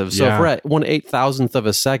impressive. So if we're at 1/8,000th of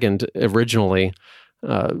a second originally,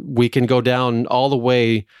 we can go down all the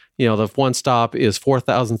way. The one stop is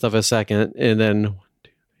 4,000th of a second, and then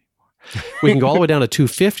we can go all the way down to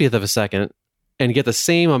 2/50th of a second and get the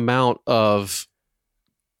same amount of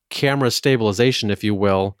camera stabilization, if you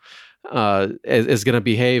will. Is going to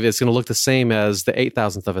behave. It's going to look the same as the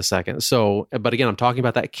 8,000th of a second. So, but again, I'm talking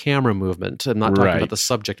about that camera movement. I'm not talking about the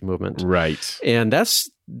subject movement. Right. And that's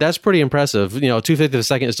pretty impressive. 2/50th of a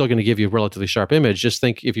second is still going to give you a relatively sharp image. Just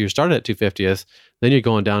think if you started at 2/50th, then you're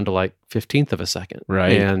going down to like 15th of a second.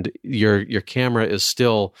 Right. And your camera is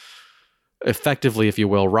still effectively, if you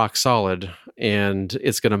will, rock solid. And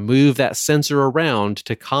it's going to move that sensor around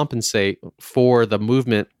to compensate for the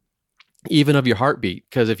movement even of your heartbeat.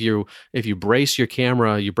 Because if you brace your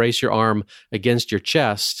camera, you brace your arm against your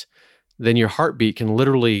chest, then your heartbeat can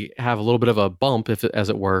literally have a little bit of a bump, as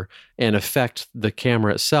it were, and affect the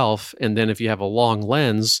camera itself. And then if you have a long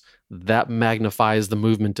lens, that magnifies the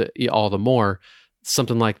movement all the more.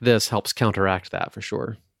 Something like this helps counteract that for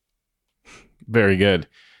sure. Very good.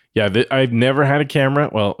 Yeah, I've never had a camera.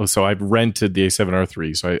 Well, so I've rented the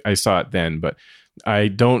A7R3, so I saw it then, but I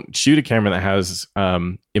don't shoot a camera that has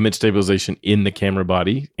image stabilization in the camera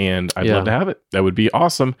body, and I'd love to have it. That would be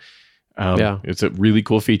awesome. It's a really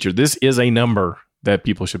cool feature. This is a number that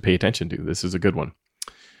people should pay attention to. This is a good one.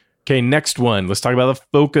 Okay, next one. Let's talk about the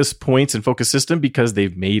focus points and focus system because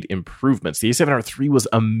they've made improvements. The A7R3 was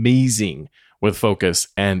amazing with focus,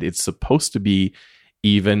 and it's supposed to be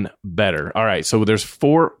even better. All right, so there's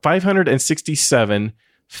 567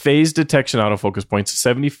 phase detection autofocus points,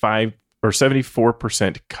 75 or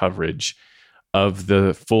 74% coverage of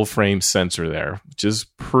the full frame sensor there, which is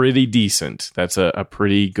pretty decent. That's a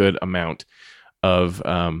pretty good amount of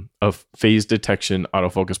phase detection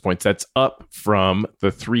autofocus points. That's up from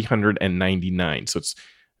the 399. So it's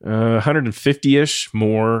 150-ish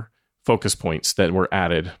more focus points that were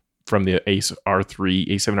added from the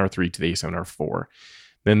A7R3 to the A7R4.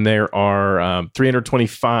 Then there are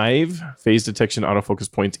 325 phase detection autofocus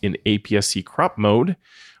points in APS-C crop mode,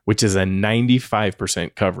 which is a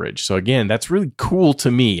 95% coverage. So again, that's really cool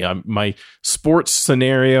to me. My sports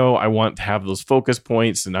scenario, I want to have those focus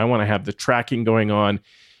points and I want to have the tracking going on.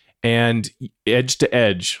 And edge to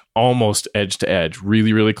edge, almost edge to edge,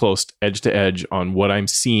 really, really close edge to edge on what I'm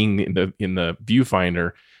seeing in the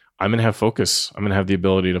viewfinder, I'm going to have focus. I'm going to have the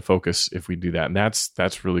ability to focus if we do that. And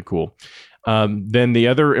that's really cool. Then the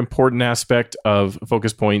other important aspect of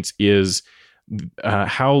focus points is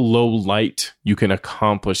how low light you can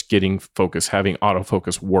accomplish getting focus, having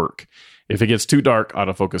autofocus work. If it gets too dark,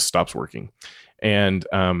 autofocus stops working. And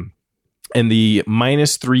the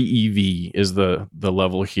 -3 EV is the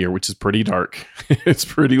level here, which is pretty dark. It's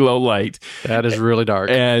pretty low light. That is really dark.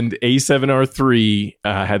 And A7R3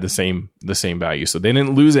 had the same value, so they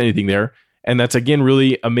didn't lose anything there. And that's again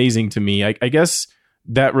really amazing to me. I guess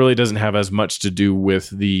that really doesn't have as much to do with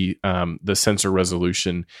the sensor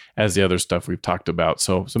resolution as the other stuff we've talked about.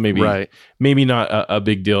 So maybe not a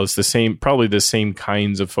big deal. It's probably the same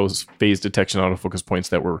kinds of phase detection autofocus points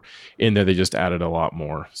that were in there. They just added a lot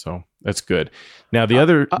more. So that's good. Now the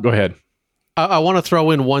other, go ahead. I want to throw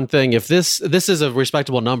in one thing. If this is a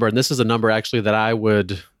respectable number, and this is a number actually that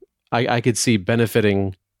I could see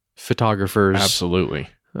benefiting photographers absolutely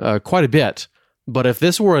quite a bit. But if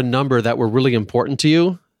this were a number that were really important to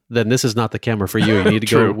you, then this is not the camera for you. You need to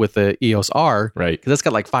go with the EOS R, right? Because that's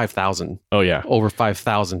got like 5,000. Oh yeah, over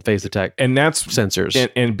 5,000 phase detect, and that's sensors.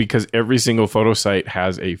 And because every single photo site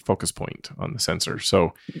has a focus point on the sensor,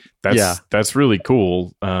 so that's really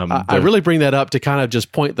cool. I really bring that up to kind of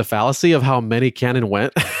just point the fallacy of how many Canon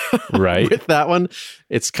went right with that one.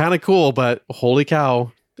 It's kind of cool, but holy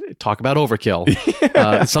cow. Talk about overkill.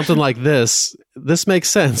 Something like this makes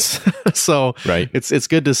sense. So right. It's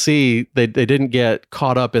good to see they didn't get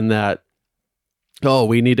caught up in that, oh,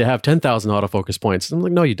 we need to have 10,000 autofocus points. I'm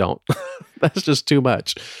like, no, you don't. That's just too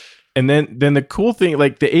much. And then the cool thing,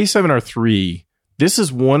 like the A7R3, this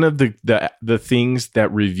is one of the things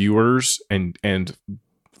that reviewers and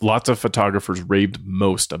lots of photographers raved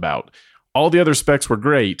most about. All the other specs were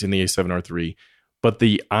great in the A7R3. But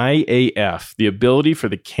the IAF, the ability for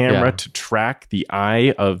the camera to track the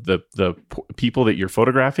eye of the people that you're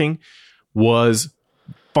photographing, was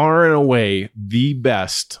far and away the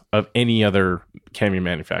best of any other camera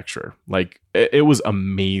manufacturer. Like, it was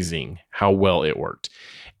amazing how well it worked.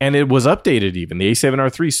 And it was updated even. The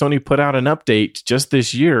A7R3, Sony put out an update just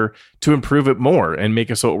this year to improve it more and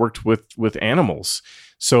make it so it worked with animals.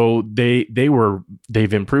 So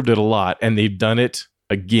they've improved it a lot, and they've done it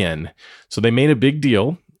again. So they made a big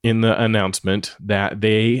deal in the announcement that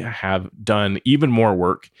they have done even more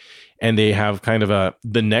work, and they have kind of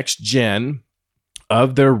the next gen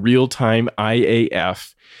of their real-time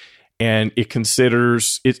IAF, and it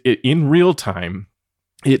considers it in real time.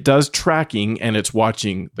 It does tracking, and it's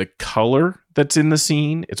watching the color that's in the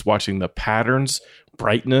scene. It's watching the patterns,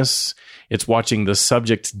 brightness. It's watching the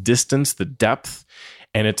subject's distance, the depth,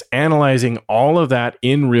 and it's analyzing all of that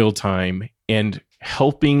in real time and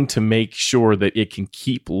helping to make sure that it can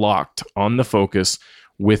keep locked on the focus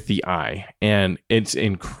with the eye. And it's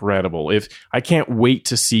incredible. I can't wait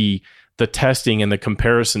to see the testing and the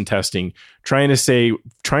comparison testing, trying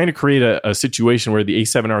to create a situation where the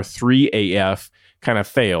A7R3 AF kind of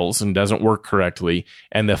fails and doesn't work correctly,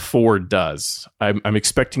 and the 4 does. I'm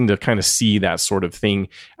expecting to kind of see that sort of thing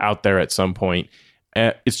out there at some point.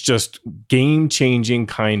 It's just game-changing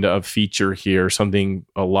kind of feature here, something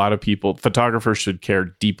a lot of photographers should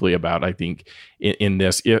care deeply about, I think, in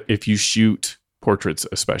this, if you shoot portraits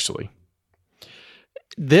especially.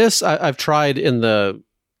 This, I've tried in the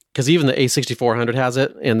because even the A6400 has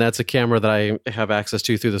it, and that's a camera that I have access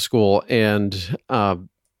to through the school, and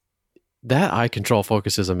that eye control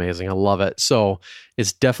focus is amazing. I love it. So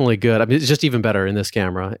it's definitely good. I mean, it's just even better in this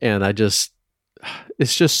camera, and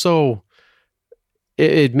it's just so,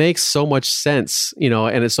 it makes so much sense,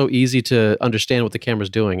 and it's so easy to understand what the camera's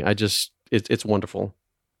doing. It's wonderful.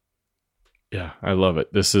 Yeah, I love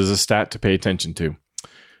it. This is a stat to pay attention to.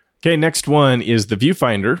 Okay, next one is the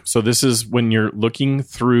viewfinder. So this is when you're looking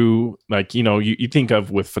through, like, you think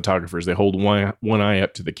of with photographers, they hold one eye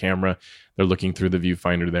up to the camera. They're looking through the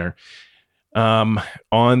viewfinder there.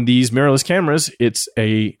 On these mirrorless cameras, it's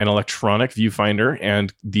an electronic viewfinder,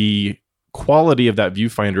 and the quality of that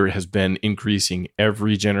viewfinder has been increasing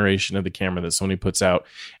every generation of the camera that Sony puts out.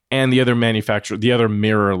 And the other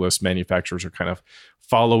mirrorless manufacturers are kind of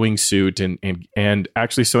following suit, and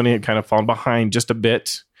actually Sony had kind of fallen behind just a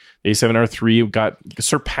bit. The A7R III got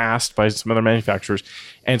surpassed by some other manufacturers,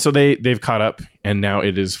 and so they've caught up, and now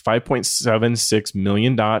it is 5.76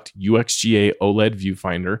 million dot UXGA OLED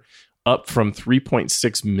viewfinder, up from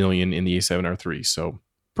 3.6 million in the A7R III. So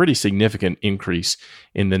pretty significant increase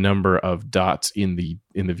in the number of dots in the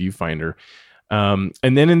viewfinder. And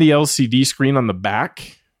then in the LCD screen on the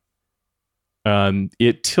back,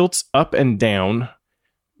 it tilts up and down,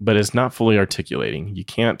 but it's not fully articulating. You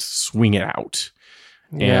can't swing it out.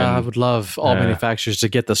 Yeah, I would love all manufacturers to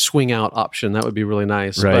get the swing out option. That would be really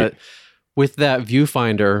nice. Right. But with that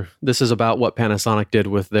viewfinder, this is about what Panasonic did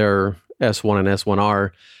with their S1 and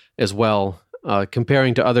S1R as well.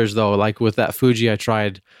 Comparing to others, though, like with that Fuji I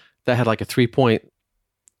tried, that had like a 3.69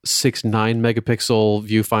 megapixel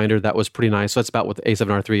viewfinder. That was pretty nice. So that's about what the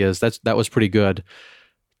A7R III is. That was pretty good.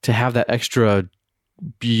 To have that extra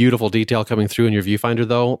beautiful detail coming through in your viewfinder,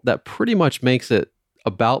 though, that pretty much makes it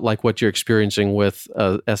about like what you're experiencing with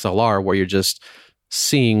a SLR, where you're just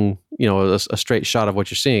seeing, a straight shot of what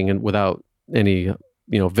you're seeing, and without any,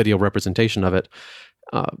 video representation of it.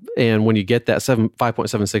 And when you get that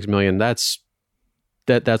 5.76 million, that's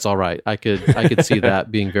all right. I could see that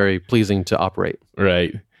being very pleasing to operate.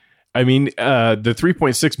 Right. I mean, the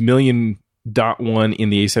 3.6 million .1 in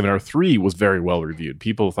the A7R III was very well reviewed.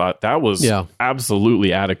 People thought that was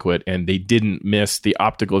absolutely adequate, and they didn't miss the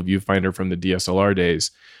optical viewfinder from the DSLR days.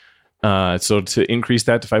 So to increase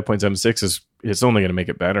that to 5.76 it's only going to make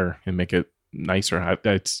it better and make it nicer.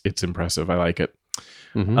 It's impressive. I like it.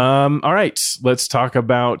 Mm-hmm. All right, let's talk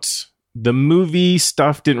about the movie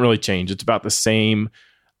stuff. Didn't really change. It's about the same.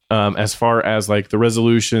 As far as like the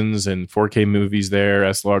resolutions and 4K movies there,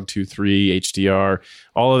 S-Log 2.3, HDR,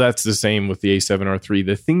 all of that's the same with the A7R III.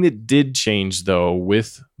 The thing that did change, though,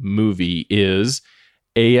 with movie is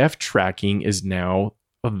AF tracking is now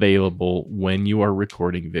available when you are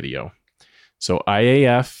recording video. So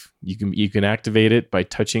IAF, you can activate it by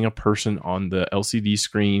touching a person on the LCD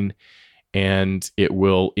screen, and it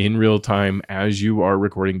will, in real time, as you are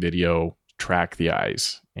recording video, track the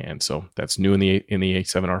eyes. And so that's new in the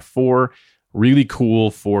A7R IV. Really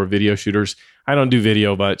cool for video shooters. I don't do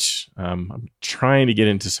video much. I'm trying to get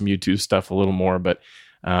into some YouTube stuff a little more, but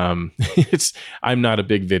I'm not a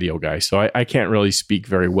big video guy, so I can't really speak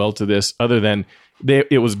very well to this, other than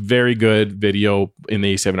it was very good video in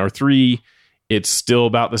the A7R III. It's still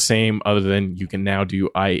about the same, other than you can now do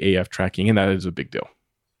IAF tracking, and that is a big deal.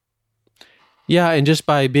 Yeah, and just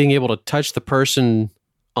by being able to touch the person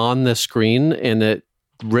on the screen, and it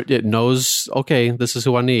knows, okay, this is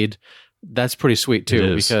who I need. That's pretty sweet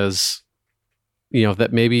too, because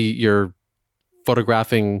that maybe you're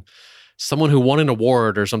photographing someone who won an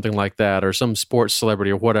award or something like that, or some sports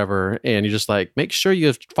celebrity or whatever, and you're just like, make sure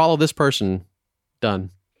you follow this person.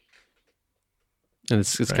 Done. And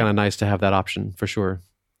it's right. Kind of nice to have that option for sure.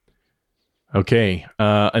 Okay.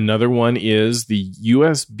 Another one is the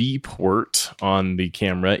USB port on the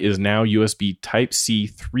camera is now USB Type-C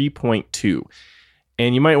 3.2.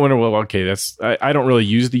 And you might wonder, well, okay, I don't really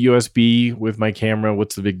use the USB with my camera.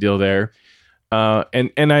 What's the big deal there?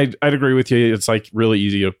 And I'd agree with you. It's like really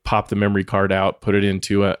easy to pop the memory card out, put it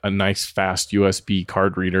into a nice fast USB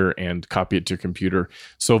card reader, and copy it to your computer.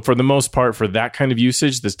 So for the most part, for that kind of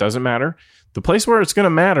usage, this doesn't matter. The place where it's going to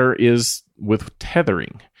matter is with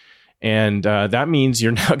tethering. And that means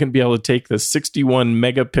you're now going to be able to take the 61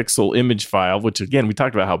 megapixel image file, which again, we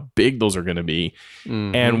talked about how big those are going to be.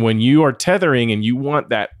 Mm-hmm. And when you are tethering and you want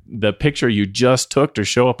the picture you just took to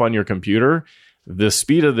show up on your computer, the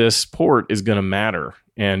speed of this port is going to matter,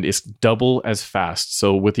 and it's double as fast.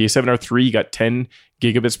 So with the A7R III, you got 10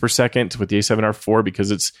 gigabits per second. With the A7R IV, because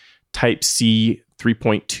it's Type-C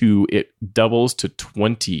 3.2, it doubles to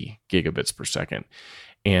 20 gigabits per second.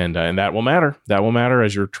 And that will matter. That will matter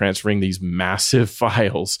as you're transferring these massive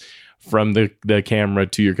files from the camera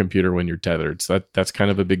to your computer when you're tethered. So that's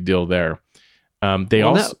kind of a big deal there.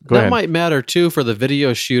 That might matter too for the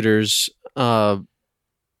video shooters. I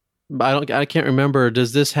can't remember.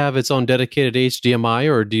 Does this have its own dedicated HDMI,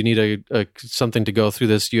 or do you need a something to go through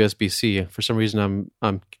this USB-C? For some reason,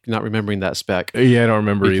 I'm not remembering that spec. Yeah, I don't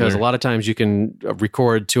remember because either. A lot of times you can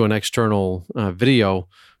record to an external video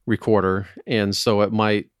recorder, and so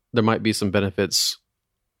there might be some benefits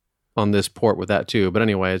on this port with that too. But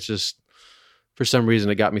anyway, it's just for some reason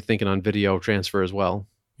it got me thinking on video transfer as well.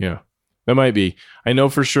 Yeah. That might be. I know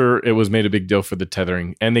for sure it was made a big deal for the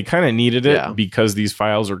tethering, and they kind of needed it because these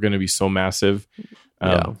files are going to be so massive.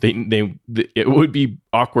 It would be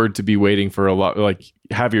awkward to be waiting for a lot, like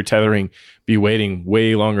have your tethering be waiting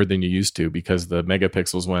way longer than you used to because the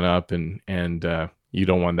megapixels went up, and you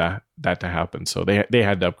don't want that to happen. So they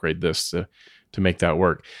had to upgrade this to make that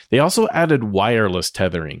work. They also added wireless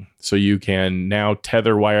tethering, so you can now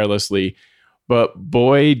tether wirelessly. But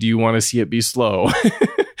boy, do you want to see it be slow.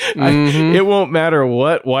 It won't matter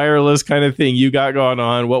what wireless kind of thing you got going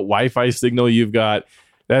on, what Wi-Fi signal you've got.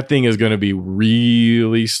 That thing is going to be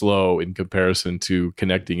really slow in comparison to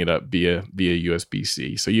connecting it up via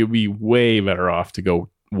USB-C. So you'll be way better off to go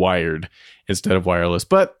wired instead of wireless.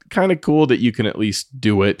 But kind of cool that you can at least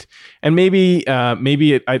do it. And maybe I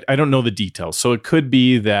don't know the details. So it could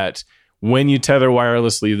be that when you tether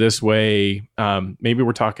wirelessly this way, maybe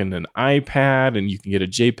we're talking an iPad and you can get a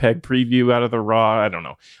JPEG preview out of the RAW. I don't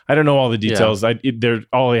know. I don't know all the details. Yeah.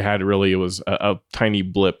 All I had really was a tiny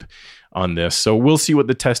blip on this. So we'll see what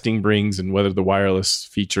the testing brings and whether the wireless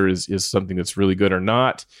feature is something that's really good or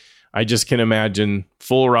not. I just can imagine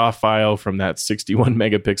full RAW file from that 61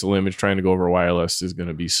 megapixel image trying to go over wireless is going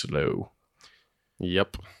to be slow.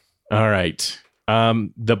 Yep. All right.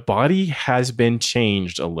 The body has been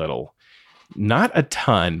changed a little. Not a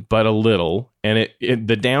ton, but a little. And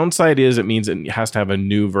the downside is it means it has to have a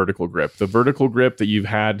new vertical grip. The vertical grip that you've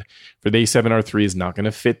had for the A7R3 is not going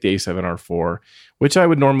to fit the A7R4, which I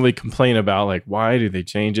would normally complain about. Like, why do they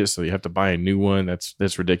change it? So you have to buy a new one.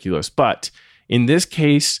 That's ridiculous. But in this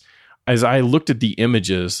case, as I looked at the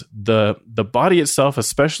images, the body itself,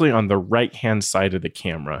 especially on the right-hand side of the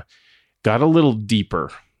camera, got a little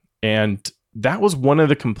deeper. And that was one of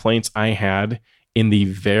the complaints I had in the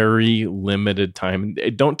very limited time.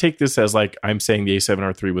 Don't take this as like I'm saying the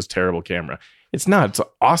A7R3 was terrible camera. It's not. It's an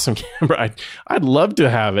awesome camera. I'd love to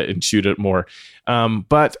have it and shoot it more.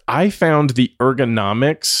 But I found the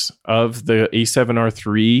ergonomics of the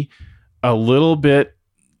A7R3 a little bit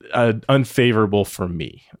unfavorable for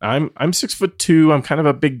me. I'm 6'2". I'm kind of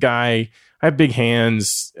a big guy. I have big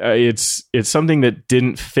hands. It's something that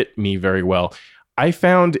didn't fit me very well. I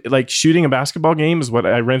found like shooting a basketball game is what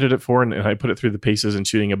I rented it for, and I put it through the paces and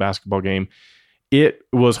shooting a basketball game. It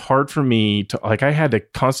was hard for me to, like, I had to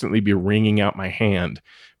constantly be wringing out my hand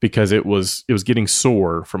because it was getting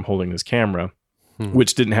sore from holding this camera,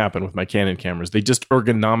 which didn't happen with my Canon cameras. They just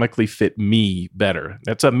ergonomically fit me better.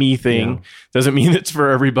 That's a me thing. Yeah. Doesn't mean it's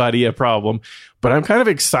for everybody a problem. But I'm kind of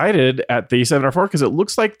excited at the A7R4 because it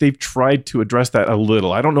looks like they've tried to address that a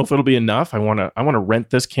little. I don't know if it'll be enough. I want to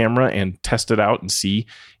rent this camera and test it out and see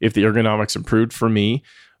if the ergonomics improved for me.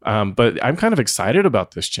 But I'm kind of excited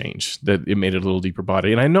about this change, that it made it a little deeper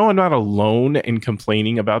body. And I know I'm not alone in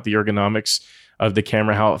complaining about the ergonomics of the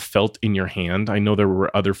camera, how it felt in your hand. I know there were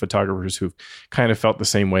other photographers who kind of felt the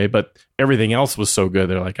same way, but everything else was so good.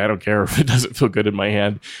 They're like, I don't care if it doesn't feel good in my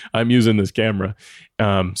hand. I'm using this camera.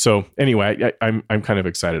 So anyway, I'm kind of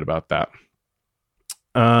excited about that.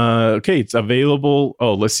 Okay, it's available.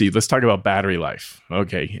 Oh, let's see. Let's talk about battery life.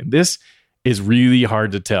 Okay, and this is really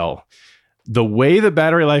hard to tell. The way the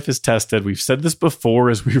battery life is tested, we've said this before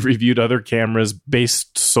as we've reviewed other cameras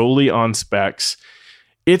based solely on specs.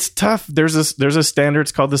 It's tough. There's a standard.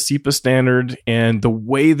 It's called the SEPA standard. And the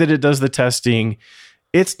way that it does the testing,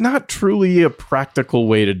 it's not truly a practical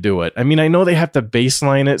way to do it. I mean, I know they have to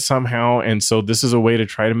baseline it somehow. And so this is a way to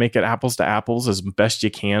try to make it apples to apples as best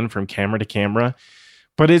you can from camera to camera.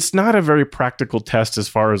 But it's not a very practical test as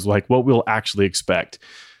far as like what we'll actually expect.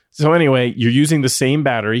 So anyway, you're using the same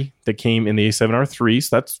battery that came in the A7R3.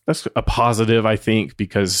 So that's a positive, I think,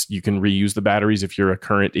 because you can reuse the batteries if you're a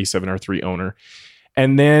current A7R3 owner.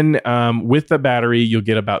 And then with the battery, you'll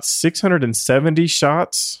get about 670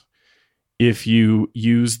 shots if you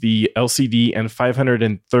use the LCD and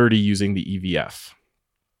 530 using the EVF,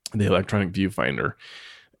 the electronic viewfinder.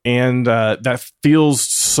 And that feels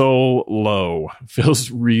so low. Feels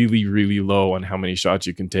really, really low on how many shots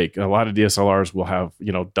you can take. A lot of DSLRs will have,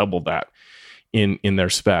 double that in their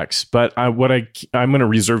specs. But I'm going to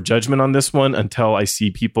reserve judgment on this one until I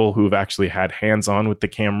see people who've actually had hands-on with the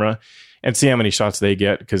camera and see how many shots they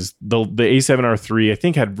get, because the A7R3 I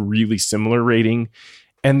think had really similar rating,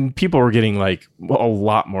 and people were getting like a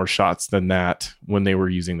lot more shots than that when they were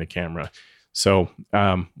using the camera. So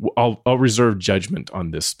I'll reserve judgment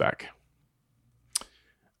on this spec.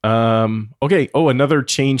 Okay. Oh, another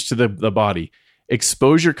change to the body.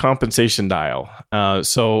 Exposure compensation dial.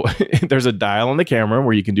 So there's a dial on the camera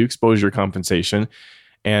where you can do exposure compensation.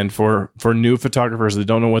 And for new photographers that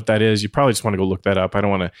don't know what that is, you probably just want to go look that up. I don't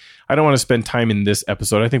want to spend time in this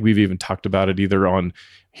episode. I think we've even talked about it either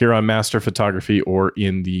here on Master Photography or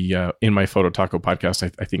in the in my Photo Taco podcast.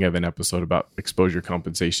 I think I have an episode about exposure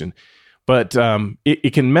compensation. But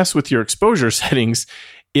it can mess with your exposure settings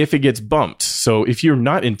if it gets bumped. So if you're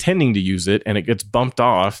not intending to use it and it gets bumped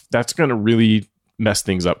off, that's going to really mess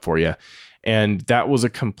things up for you. And that was a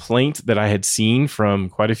complaint that I had seen from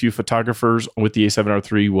quite a few photographers with the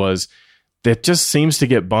A7R3, was that just seems to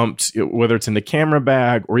get bumped, whether it's in the camera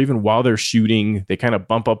bag or even while they're shooting, they kind of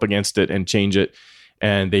bump up against it and change it.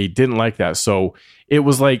 And they didn't like that. So it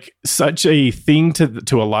was like such a thing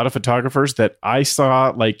to a lot of photographers that I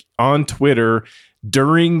saw like on Twitter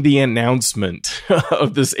during the announcement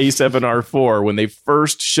of this A7R4, when they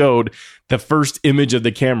first showed the first image of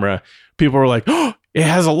the camera, people were like, "Oh, it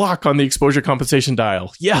has a lock on the exposure compensation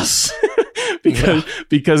dial." Yes,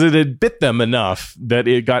 because it had bit them enough that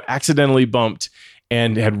it got accidentally bumped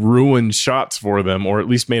and had ruined shots for them, or at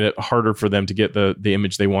least made it harder for them to get the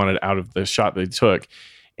image they wanted out of the shot they took.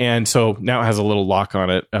 And so now it has a little lock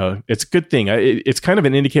on it. It's a good thing. It's kind of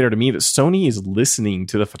an indicator to me that Sony is listening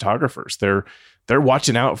to the photographers. They're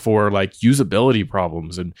watching out for like usability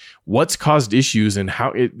problems and what's caused issues, and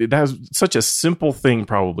how that's such a simple thing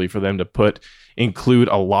probably for them to include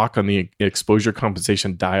a lock on the exposure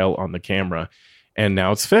compensation dial on the camera. And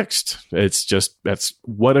now it's fixed. That's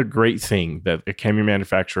what a great thing that a camera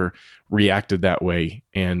manufacturer reacted that way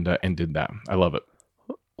and did that. I love it.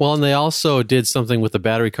 Well, and they also did something with the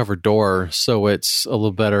battery covered door, so it's a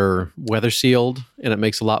little better weather sealed, and it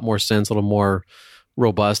makes a lot more sense, a little more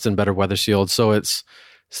robust and better weather sealed. So it's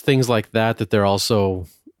things like that they're also,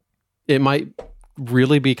 it might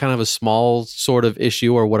really be kind of a small sort of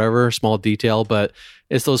issue or whatever, small detail, but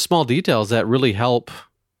it's those small details that really help,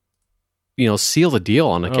 seal the deal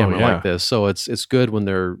on a camera like this. So it's good when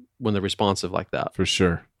they're responsive like that. For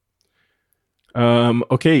sure.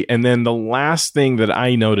 Okay. And then the last thing that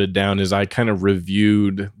I noted down is I kind of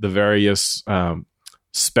reviewed the various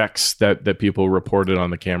specs that people reported on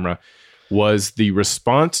the camera. Was the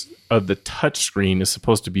response of the touchscreen is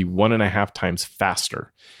supposed to be 1.5 times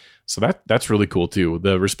faster. So that's really cool too.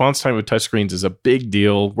 The response time of touchscreens is a big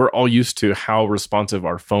deal. We're all used to how responsive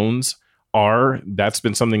our phones are. That's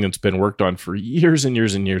been something that's been worked on for years and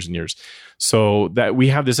years and years and years. So that we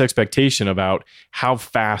have this expectation about how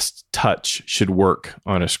fast touch should work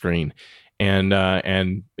on a screen. And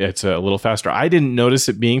it's a little faster. I didn't notice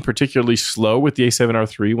it being particularly slow with the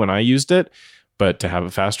A7R3 when I used it. But to have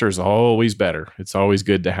it faster is always better. It's always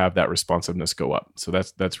good to have that responsiveness go up. So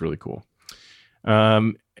that's really cool.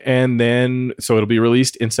 And then, so it'll be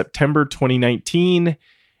released in September 2019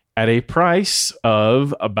 at a price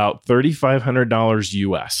of about $3,500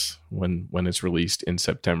 US when it's released in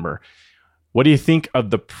September. What do you think of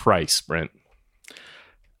the price, Brent?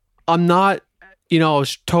 I'm not,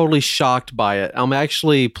 totally shocked by it. I'm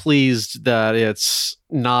actually pleased that it's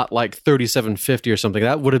not like $3,750 or something.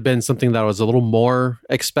 That would have been something that I was a little more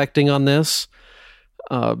expecting on this,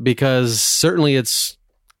 because certainly it's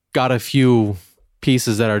got a few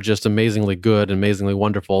pieces that are just amazingly good, amazingly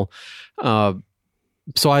wonderful.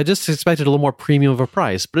 So I just expected a little more premium of a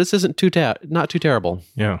price, but this isn't not too terrible.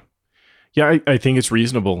 Yeah. Yeah, I think it's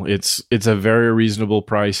reasonable. It's a very reasonable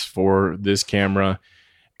price for this camera.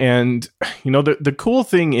 And, the cool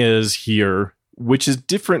thing is here, which is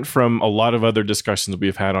different from a lot of other discussions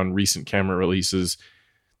we've had on recent camera releases,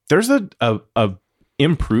 there's a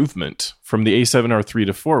improvement from the A7R3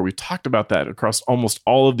 to 4. We've talked about that across almost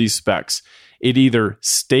all of these specs. It either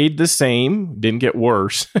stayed the same, didn't get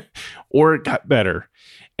worse, or it got better.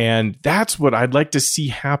 And that's what I'd like to see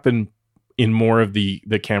happen in more of the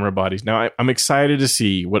camera bodies. Now, I'm excited to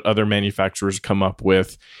see what other manufacturers come up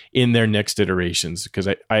with in their next iterations, because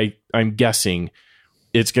I'm guessing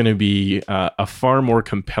it's going to be a far more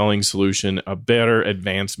compelling solution, a better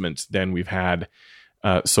advancement than we've had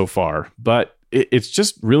so far. But it's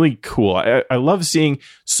just really cool. I love seeing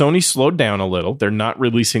Sony slowed down a little. They're not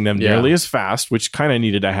releasing them nearly as fast, which kind of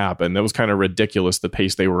needed to happen. That was kind of ridiculous, the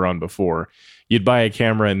pace they were on before. You'd buy a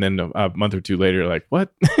camera and then a month or two later, you're like,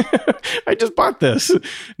 what? I just bought this.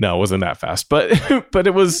 No, it wasn't that fast, but it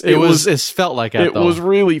felt like that, it was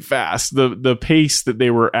really fast. The pace that they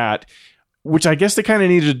were at which I guess they kind of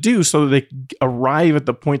needed to do so that they arrive at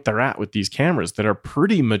the point they're at with these cameras that are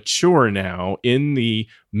pretty mature now in the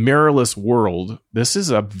mirrorless world. This is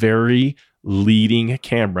a very leading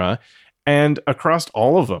camera, and across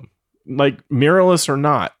all of them, like mirrorless or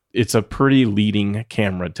not, it's a pretty leading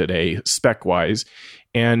camera today, spec-wise,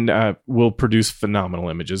 and will produce phenomenal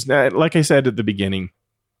images. Now, like I said at the beginning,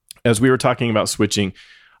 as we were talking about switching,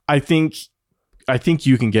 I think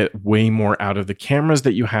you can get way more out of the cameras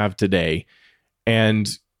that you have today, and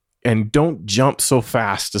don't jump so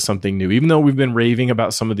fast to something new. Even though we've been raving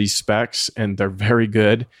about some of these specs and they're very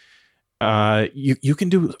good, you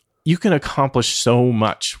can accomplish so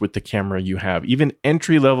much with the camera you have. Even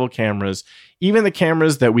entry-level cameras, even the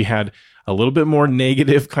cameras that we had a little bit more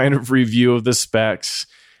negative kind of review of the specs,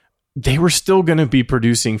 they were still going to be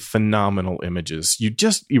producing phenomenal images. You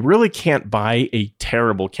really can't buy a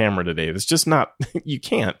terrible camera today. It's just not, you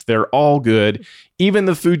can't. They're all good. Even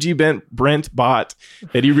the Fuji Brent bought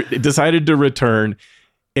that he decided to return,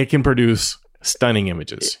 it can produce stunning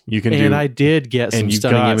images. I did get some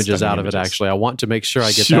stunning images out of it, actually. I want to make sure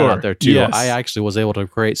I get that out there too. Yes. I actually was able to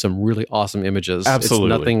create some really awesome images.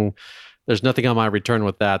 Absolutely. There's nothing on my return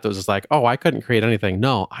with that was just like, oh, I couldn't create anything.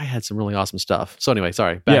 No, I had some really awesome stuff. So anyway,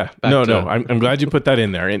 sorry. I'm glad you put that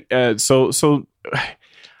in there. And so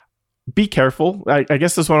be careful. I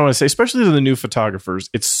guess that's what I want to say, especially to the new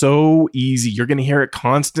photographers. It's so easy. You're going to hear it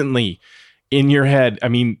constantly in your head. I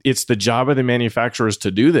mean, it's the job of the manufacturers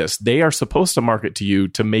to do this. They are supposed to market to you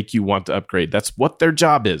to make you want to upgrade. That's what their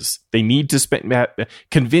job is. They need to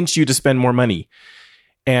convince you to spend more money.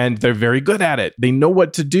 And they're very good at it. They know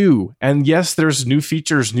what to do. And yes, there's new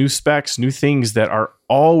features, new specs, new things that are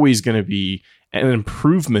always going to be an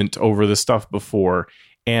improvement over the stuff before.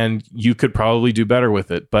 And you could probably do better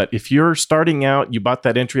with it. But if you're starting out, you bought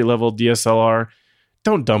that entry-level DSLR,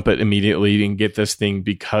 don't dump it immediately and get this thing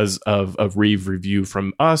because of a review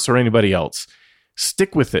from us or anybody else.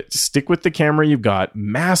 Stick with it. Stick with the camera you've got.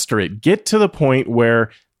 Master it. Get to the point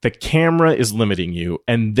where the camera is limiting you,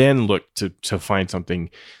 and then look to find something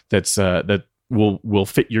that's that will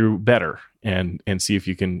fit you better, and see if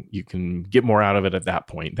you can get more out of it at that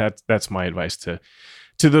point. That's my advice to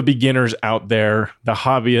the beginners out there, the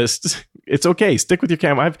hobbyists. It's okay. Stick with your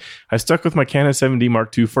camera. I've stuck with my Canon 7D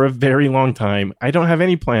Mark II for a very long time. I don't have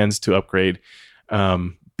any plans to upgrade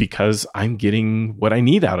because I'm getting what I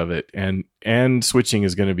need out of it, and switching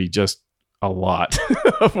is going to be just a lot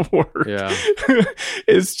of work. Yeah.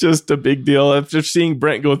 It's just a big deal. After seeing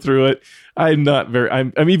Brent go through it,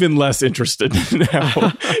 I'm even less interested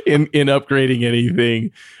now in upgrading anything.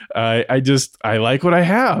 I like what I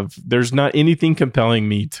have. There's not anything compelling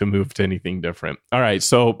me to move to anything different. All right.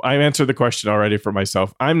 So I answered the question already for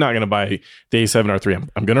myself. I'm not going to buy the A7R3.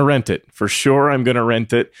 I'm going to rent it for sure. I'm going to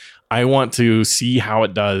rent it. I want to see how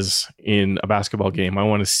it does in a basketball game. I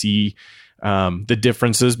want to see the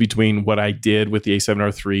differences between what I did with the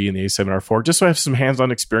A7R3 and the A7R4, just so I have some hands-on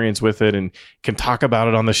experience with it and can talk about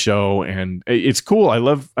it on the show. And it's cool. I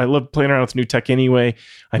love playing around with new tech anyway.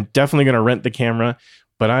 I'm definitely going to rent the camera,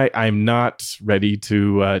 but I'm not ready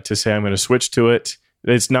to say I'm going to switch to it.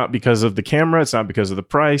 It's not because of the camera. It's not because of the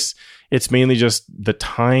price. It's mainly just the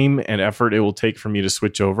time and effort it will take for me to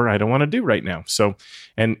switch over. I don't want to do right now. So,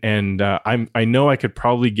 I know I could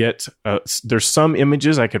probably get, there's some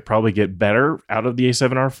images I could probably get better out of the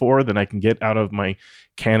A7R4 than I can get out of my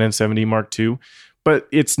Canon 7D Mark II, but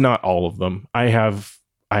it's not all of them. I have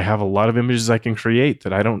a lot of images I can create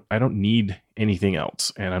that I don't need anything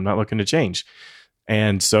else, and I'm not looking to change.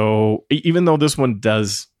 And so even though this one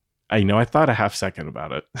does, I thought a half second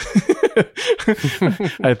about it.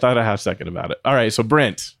 All right. So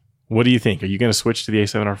Brent, what do you think? Are you going to switch to the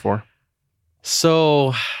A7R4?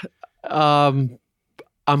 So, I'm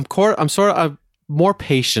sort of more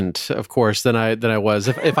patient, of course, than I was.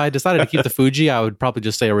 If I decided to keep the Fuji, I would probably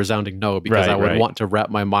just say a resounding no, because I would want to wrap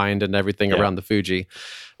my mind and everything around the Fuji.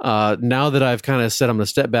 Now that I've kind of said I'm going to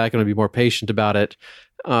step back and I'm going to be more patient about it,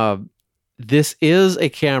 this is a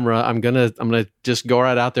camera. I'm gonna just go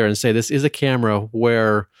right out there and say this is a camera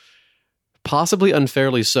where, possibly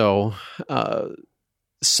unfairly so,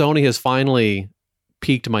 Sony has finally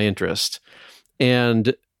piqued my interest,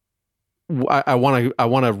 and I want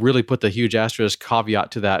to really put the huge asterisk caveat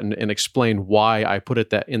to that and explain why I put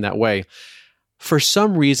it in that way. For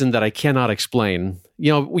some reason that I cannot explain,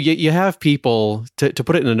 you have people, to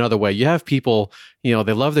put it in another way, you have people, they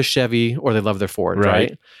love their Chevy or they love their Ford,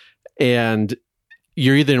 right? And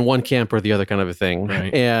you're either in one camp or the other, kind of a thing.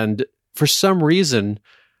 Right. And for some reason,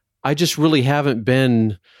 I just really haven't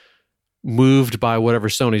been moved by whatever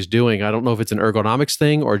Sony's doing. I don't know if it's an ergonomics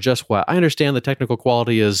thing or just what. I understand the technical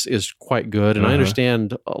quality is quite good, and I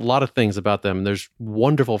understand a lot of things about them. There's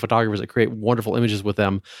wonderful photographers that create wonderful images with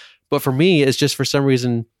them. But for me, it's just for some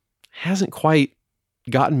reason hasn't quite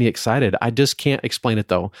gotten me excited. I just can't explain it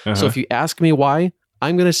though. So if you ask me why,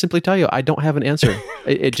 I'm going to simply tell you I don't have an answer.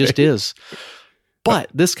 It just is. But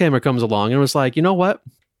this camera comes along and was like, you know what?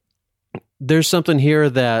 There's something here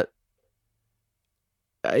that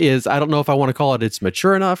is, I don't know if I want to call it it's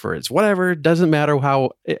mature enough or it's whatever. It doesn't matter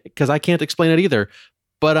how, because I can't explain it either.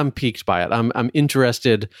 But I'm piqued by it. I'm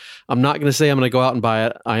interested. I'm not going to say I'm going to go out and buy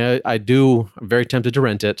it. I'm very tempted to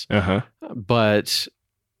rent it. But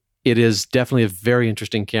it is definitely a very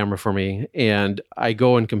interesting camera for me. And I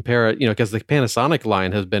go and compare it, because the Panasonic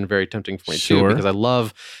line has been very tempting for me too, because I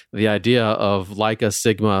love the idea of Leica,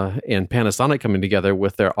 Sigma, and Panasonic coming together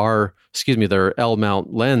with their L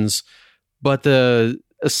mount lens. But the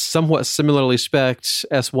somewhat similarly spec'd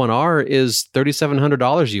S1R is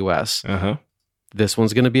 $3,700 US. This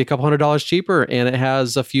one's going to be a couple $100 cheaper, and it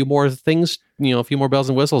has a few more things, a few more bells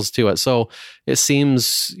and whistles to it. So it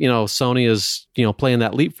seems, Sony is, playing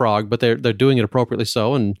that leapfrog, but they're doing it appropriately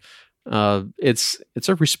so, and it's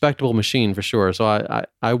a respectable machine for sure. So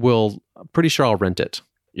I'm pretty sure I'll rent it.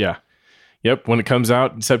 Yeah. Yep. When it comes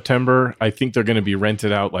out in September, I think they're going to be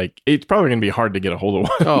rented out. It's probably going to be hard to get a hold of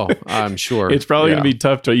one. Oh, I'm sure. It's probably going to be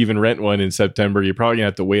tough to even rent one in September. You're probably going to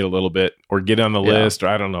have to wait a little bit or get on the list, or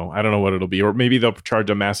I don't know. I don't know what it'll be. Or maybe they'll charge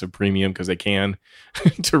a massive premium because they can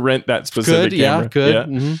to rent that specific camera.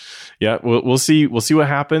 Yeah. Yeah. We'll see. We'll see what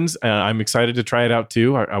happens. I'm excited to try it out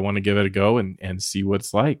too. I want to give it a go and see what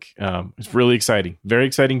it's like. It's really exciting. Very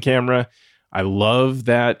exciting camera. I love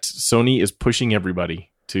that Sony is pushing everybody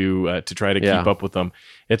to try to keep up with them.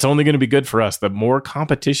 It's only going to be good for us. The more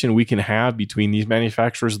competition we can have between these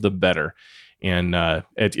manufacturers, the better. And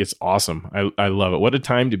it's awesome. I love it. What a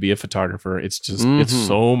time to be a photographer. It's just it's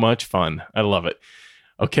so much fun. I love it.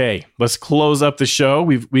 Okay, let's close up the show.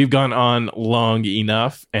 We've gone on long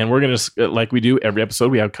enough, and we're going to, like we do every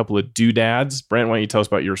episode, we have a couple of doodads. Brent, why don't you tell us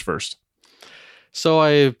about yours first? So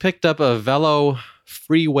I picked up a Velo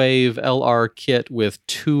FreeWave LR kit with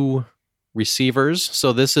 2 receivers.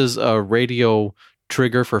 So this is a radio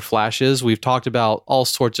trigger for flashes. We've talked about all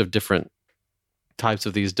sorts of different types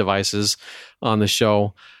of these devices on the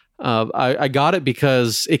show. I got it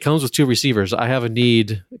because it comes with 2 receivers. I have a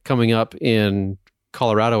need coming up in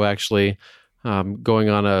Colorado, actually, going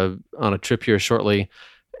on a trip here shortly,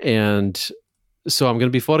 and so I'm going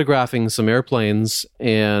to be photographing some airplanes,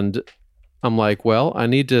 and I'm like, well, I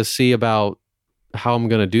need to see about how I'm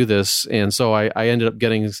going to do this, and so I ended up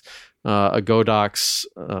getting a Godox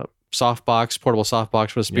softbox, portable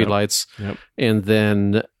softbox for the speedlights. And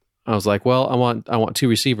then I was like, well, I want 2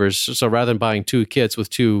 receivers. So rather than buying 2 kits with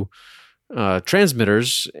 2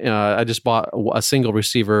 transmitters, I just bought a single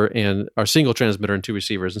receiver or single transmitter and 2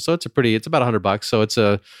 receivers. And so it's about $100. So it's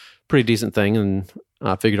a pretty decent thing. And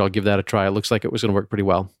I figured I'll give that a try. It looks like it was going to work pretty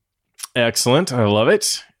well. Excellent. I love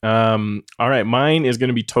it. All right. Mine is going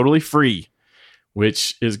to be totally free,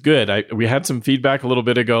 which is good. We had some feedback a little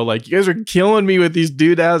bit ago, like, you guys are killing me with these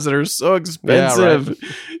doodads that are so expensive.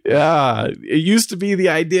 Yeah. It used to be the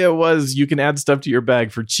idea was you can add stuff to your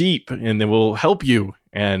bag for cheap and then we'll help you.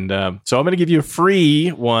 And so I'm going to give you a free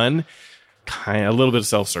one, kind of a little bit of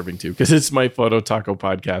self-serving too, because it's my Photo Taco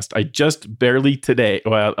podcast. I just barely today,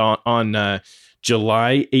 on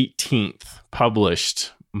July 18th,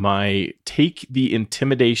 published my Take the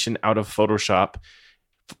Intimidation Out of Photoshop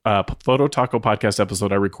Photo Taco podcast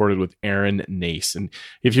episode I recorded with Aaron Nace. And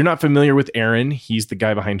if you're not familiar with Aaron, he's the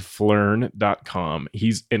guy behind Flurn.com.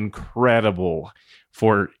 He's incredible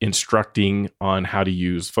for instructing on how to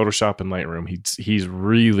use Photoshop and Lightroom. He's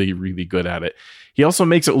really, really good at it. He also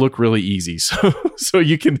makes it look really easy. So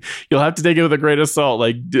you'll have to take it with a grain of salt.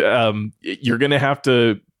 Like, you're going to have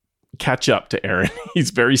to catch up to Aaron.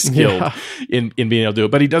 He's very skilled in being able to do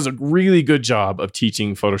it, but he does a really good job of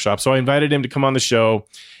teaching Photoshop. So I invited him to come on the show,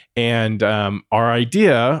 and our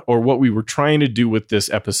idea, or what we were trying to do with this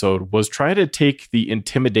episode, was try to take the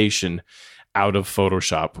intimidation out of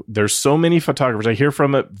Photoshop. There's so many photographers. I hear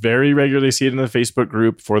from it very regularly, see it in the Facebook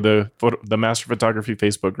group for the Master Photography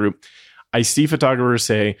Facebook group. I see photographers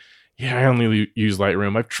say, yeah, I only use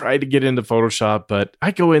Lightroom. I've tried to get into Photoshop, but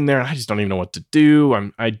I go in there and I just don't even know what to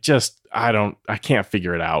do. I can't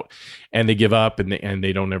figure it out. And they give up and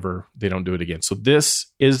they don't do it again. So this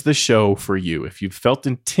is the show for you. If you've felt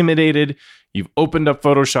intimidated, you've opened up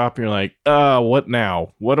Photoshop and you're like, what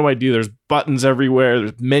now? What do I do? There's buttons everywhere.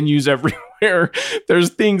 There's menus everywhere. There's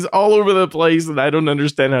things all over the place and I don't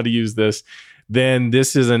understand how to use this. then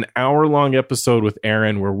this is an hour-long episode with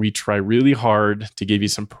Aaron where we try really hard to give you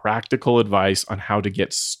some practical advice on how to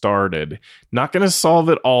get started. Not going to solve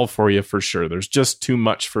it all for you for sure. There's just too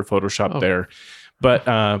much for Photoshop there. But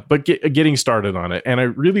getting started on it. And I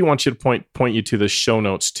really want you to point you to the show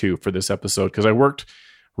notes too for this episode, because I worked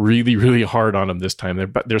really, really hard on them this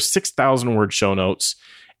time. There's 6,000 word show notes.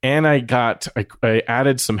 And I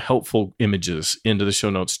added some helpful images into the show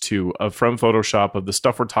notes too, from Photoshop, of the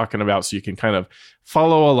stuff we're talking about, so you can kind of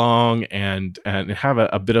follow along and have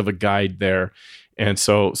a bit of a guide there. And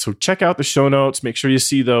so check out the show notes, make sure you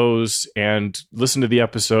see those, and listen to the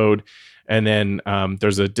episode. And then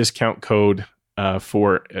there's a discount code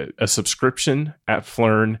for a subscription at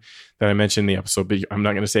Phlearn that I mentioned in the episode, but I'm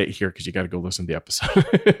not going to say it here because you got to go listen to the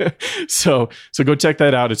episode. So go check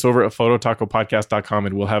that out. It's over at phototacopodcast.com,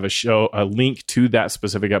 and we'll have a link to that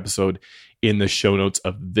specific episode in the show notes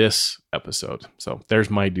of this episode. So there's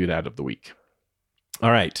my do that of the week. All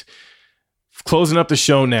right. Closing up the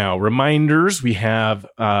show now. Reminders, we have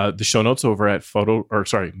the show notes over at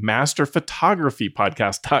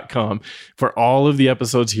masterphotographypodcast.com for all of the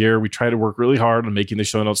episodes here. We try to work really hard on making the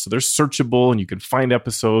show notes so they're searchable and you can find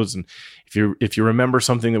episodes. And if you remember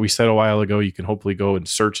something that we said a while ago, you can hopefully go and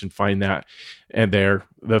search and find that. And there,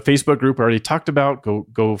 the Facebook group I already talked about.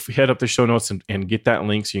 Go head up the show notes and get that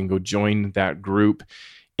link so you can go join that group.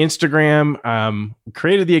 Instagram,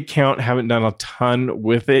 created the account, haven't done a ton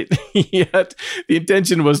with it yet. The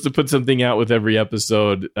intention was to put something out with every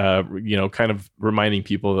episode, kind of reminding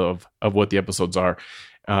people of what the episodes are.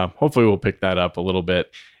 Hopefully we'll pick that up a little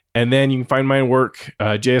bit. And then you can find my work,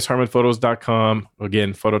 jsharmanphotos.com,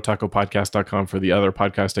 again, phototacopodcast.com for the other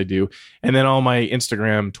podcast I do. And then all my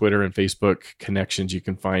Instagram, Twitter, and Facebook connections you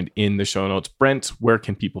can find in the show notes. Brent, where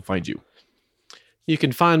can people find you? You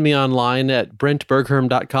can find me online at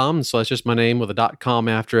brentbergherm.com. So that's just my name with a .com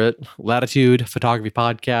after it.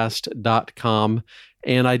 latitudephotographypodcast.com.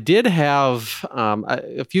 And I did have,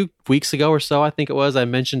 a few weeks ago or so, I think it was, I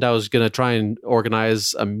mentioned I was going to try and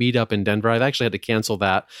organize a meetup in Denver. I've actually had to cancel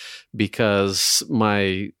that because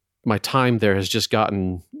my time there has just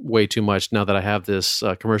gotten way too much now that I have this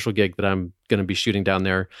commercial gig that I'm going to be shooting down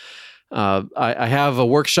there. I have a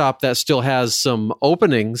workshop that still has some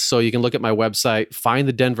openings, so you can look at my website, find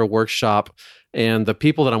the Denver workshop, and the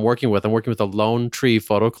people that I'm working with the Lone Tree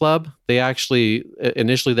Photo Club. They actually,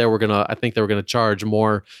 initially I think they were going to charge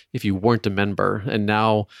more if you weren't a member, and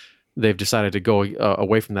now they've decided to go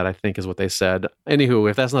away from that, I think is what they said. Anywho,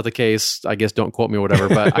 if that's not the case, I guess don't quote me or whatever,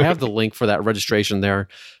 but I have the link for that registration there.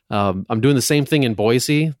 I'm doing the same thing in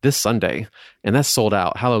Boise this Sunday, and that's sold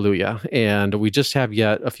out. Hallelujah. And we just have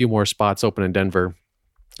yet a few more spots open in Denver.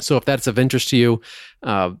 So if that's of interest to you,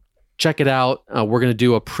 check it out. We're going to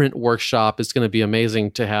do a print workshop. It's going to be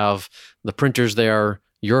amazing to have the printers there,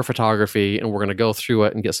 your photography, and we're going to go through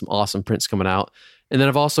it and get some awesome prints coming out. And then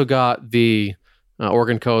I've also got the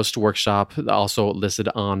Oregon Coast workshop also listed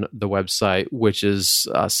on the website, which is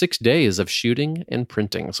 6 days of shooting and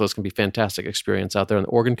printing. So it's going to be a fantastic experience out there on the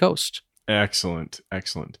Oregon Coast. Excellent.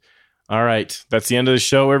 All right. That's the end of the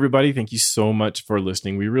show, everybody. Thank you so much for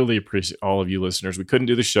listening. We really appreciate all of you listeners. We couldn't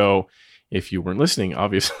do the show if you weren't listening,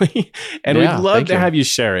 obviously. And we'd love to have you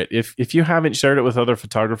share it. If you haven't shared it with other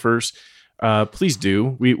photographers, please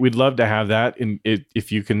do. We'd love to have that. And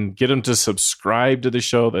if you can get them to subscribe to the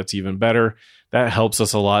show, that's even better. That helps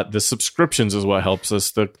us a lot. The subscriptions is what helps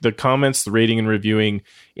us. The comments, the rating and reviewing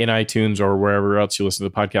in iTunes or wherever else you listen to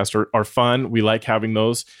the podcast are fun. We like having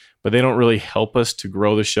those, but they don't really help us to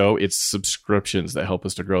grow the show. It's subscriptions that help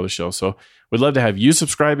us to grow the show. So we'd love to have you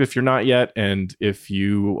subscribe if you're not yet. And if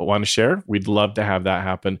you want to share, we'd love to have that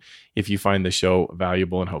happen if you find the show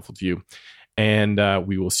valuable and helpful to you. And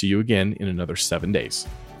we will see you again in another 7 days.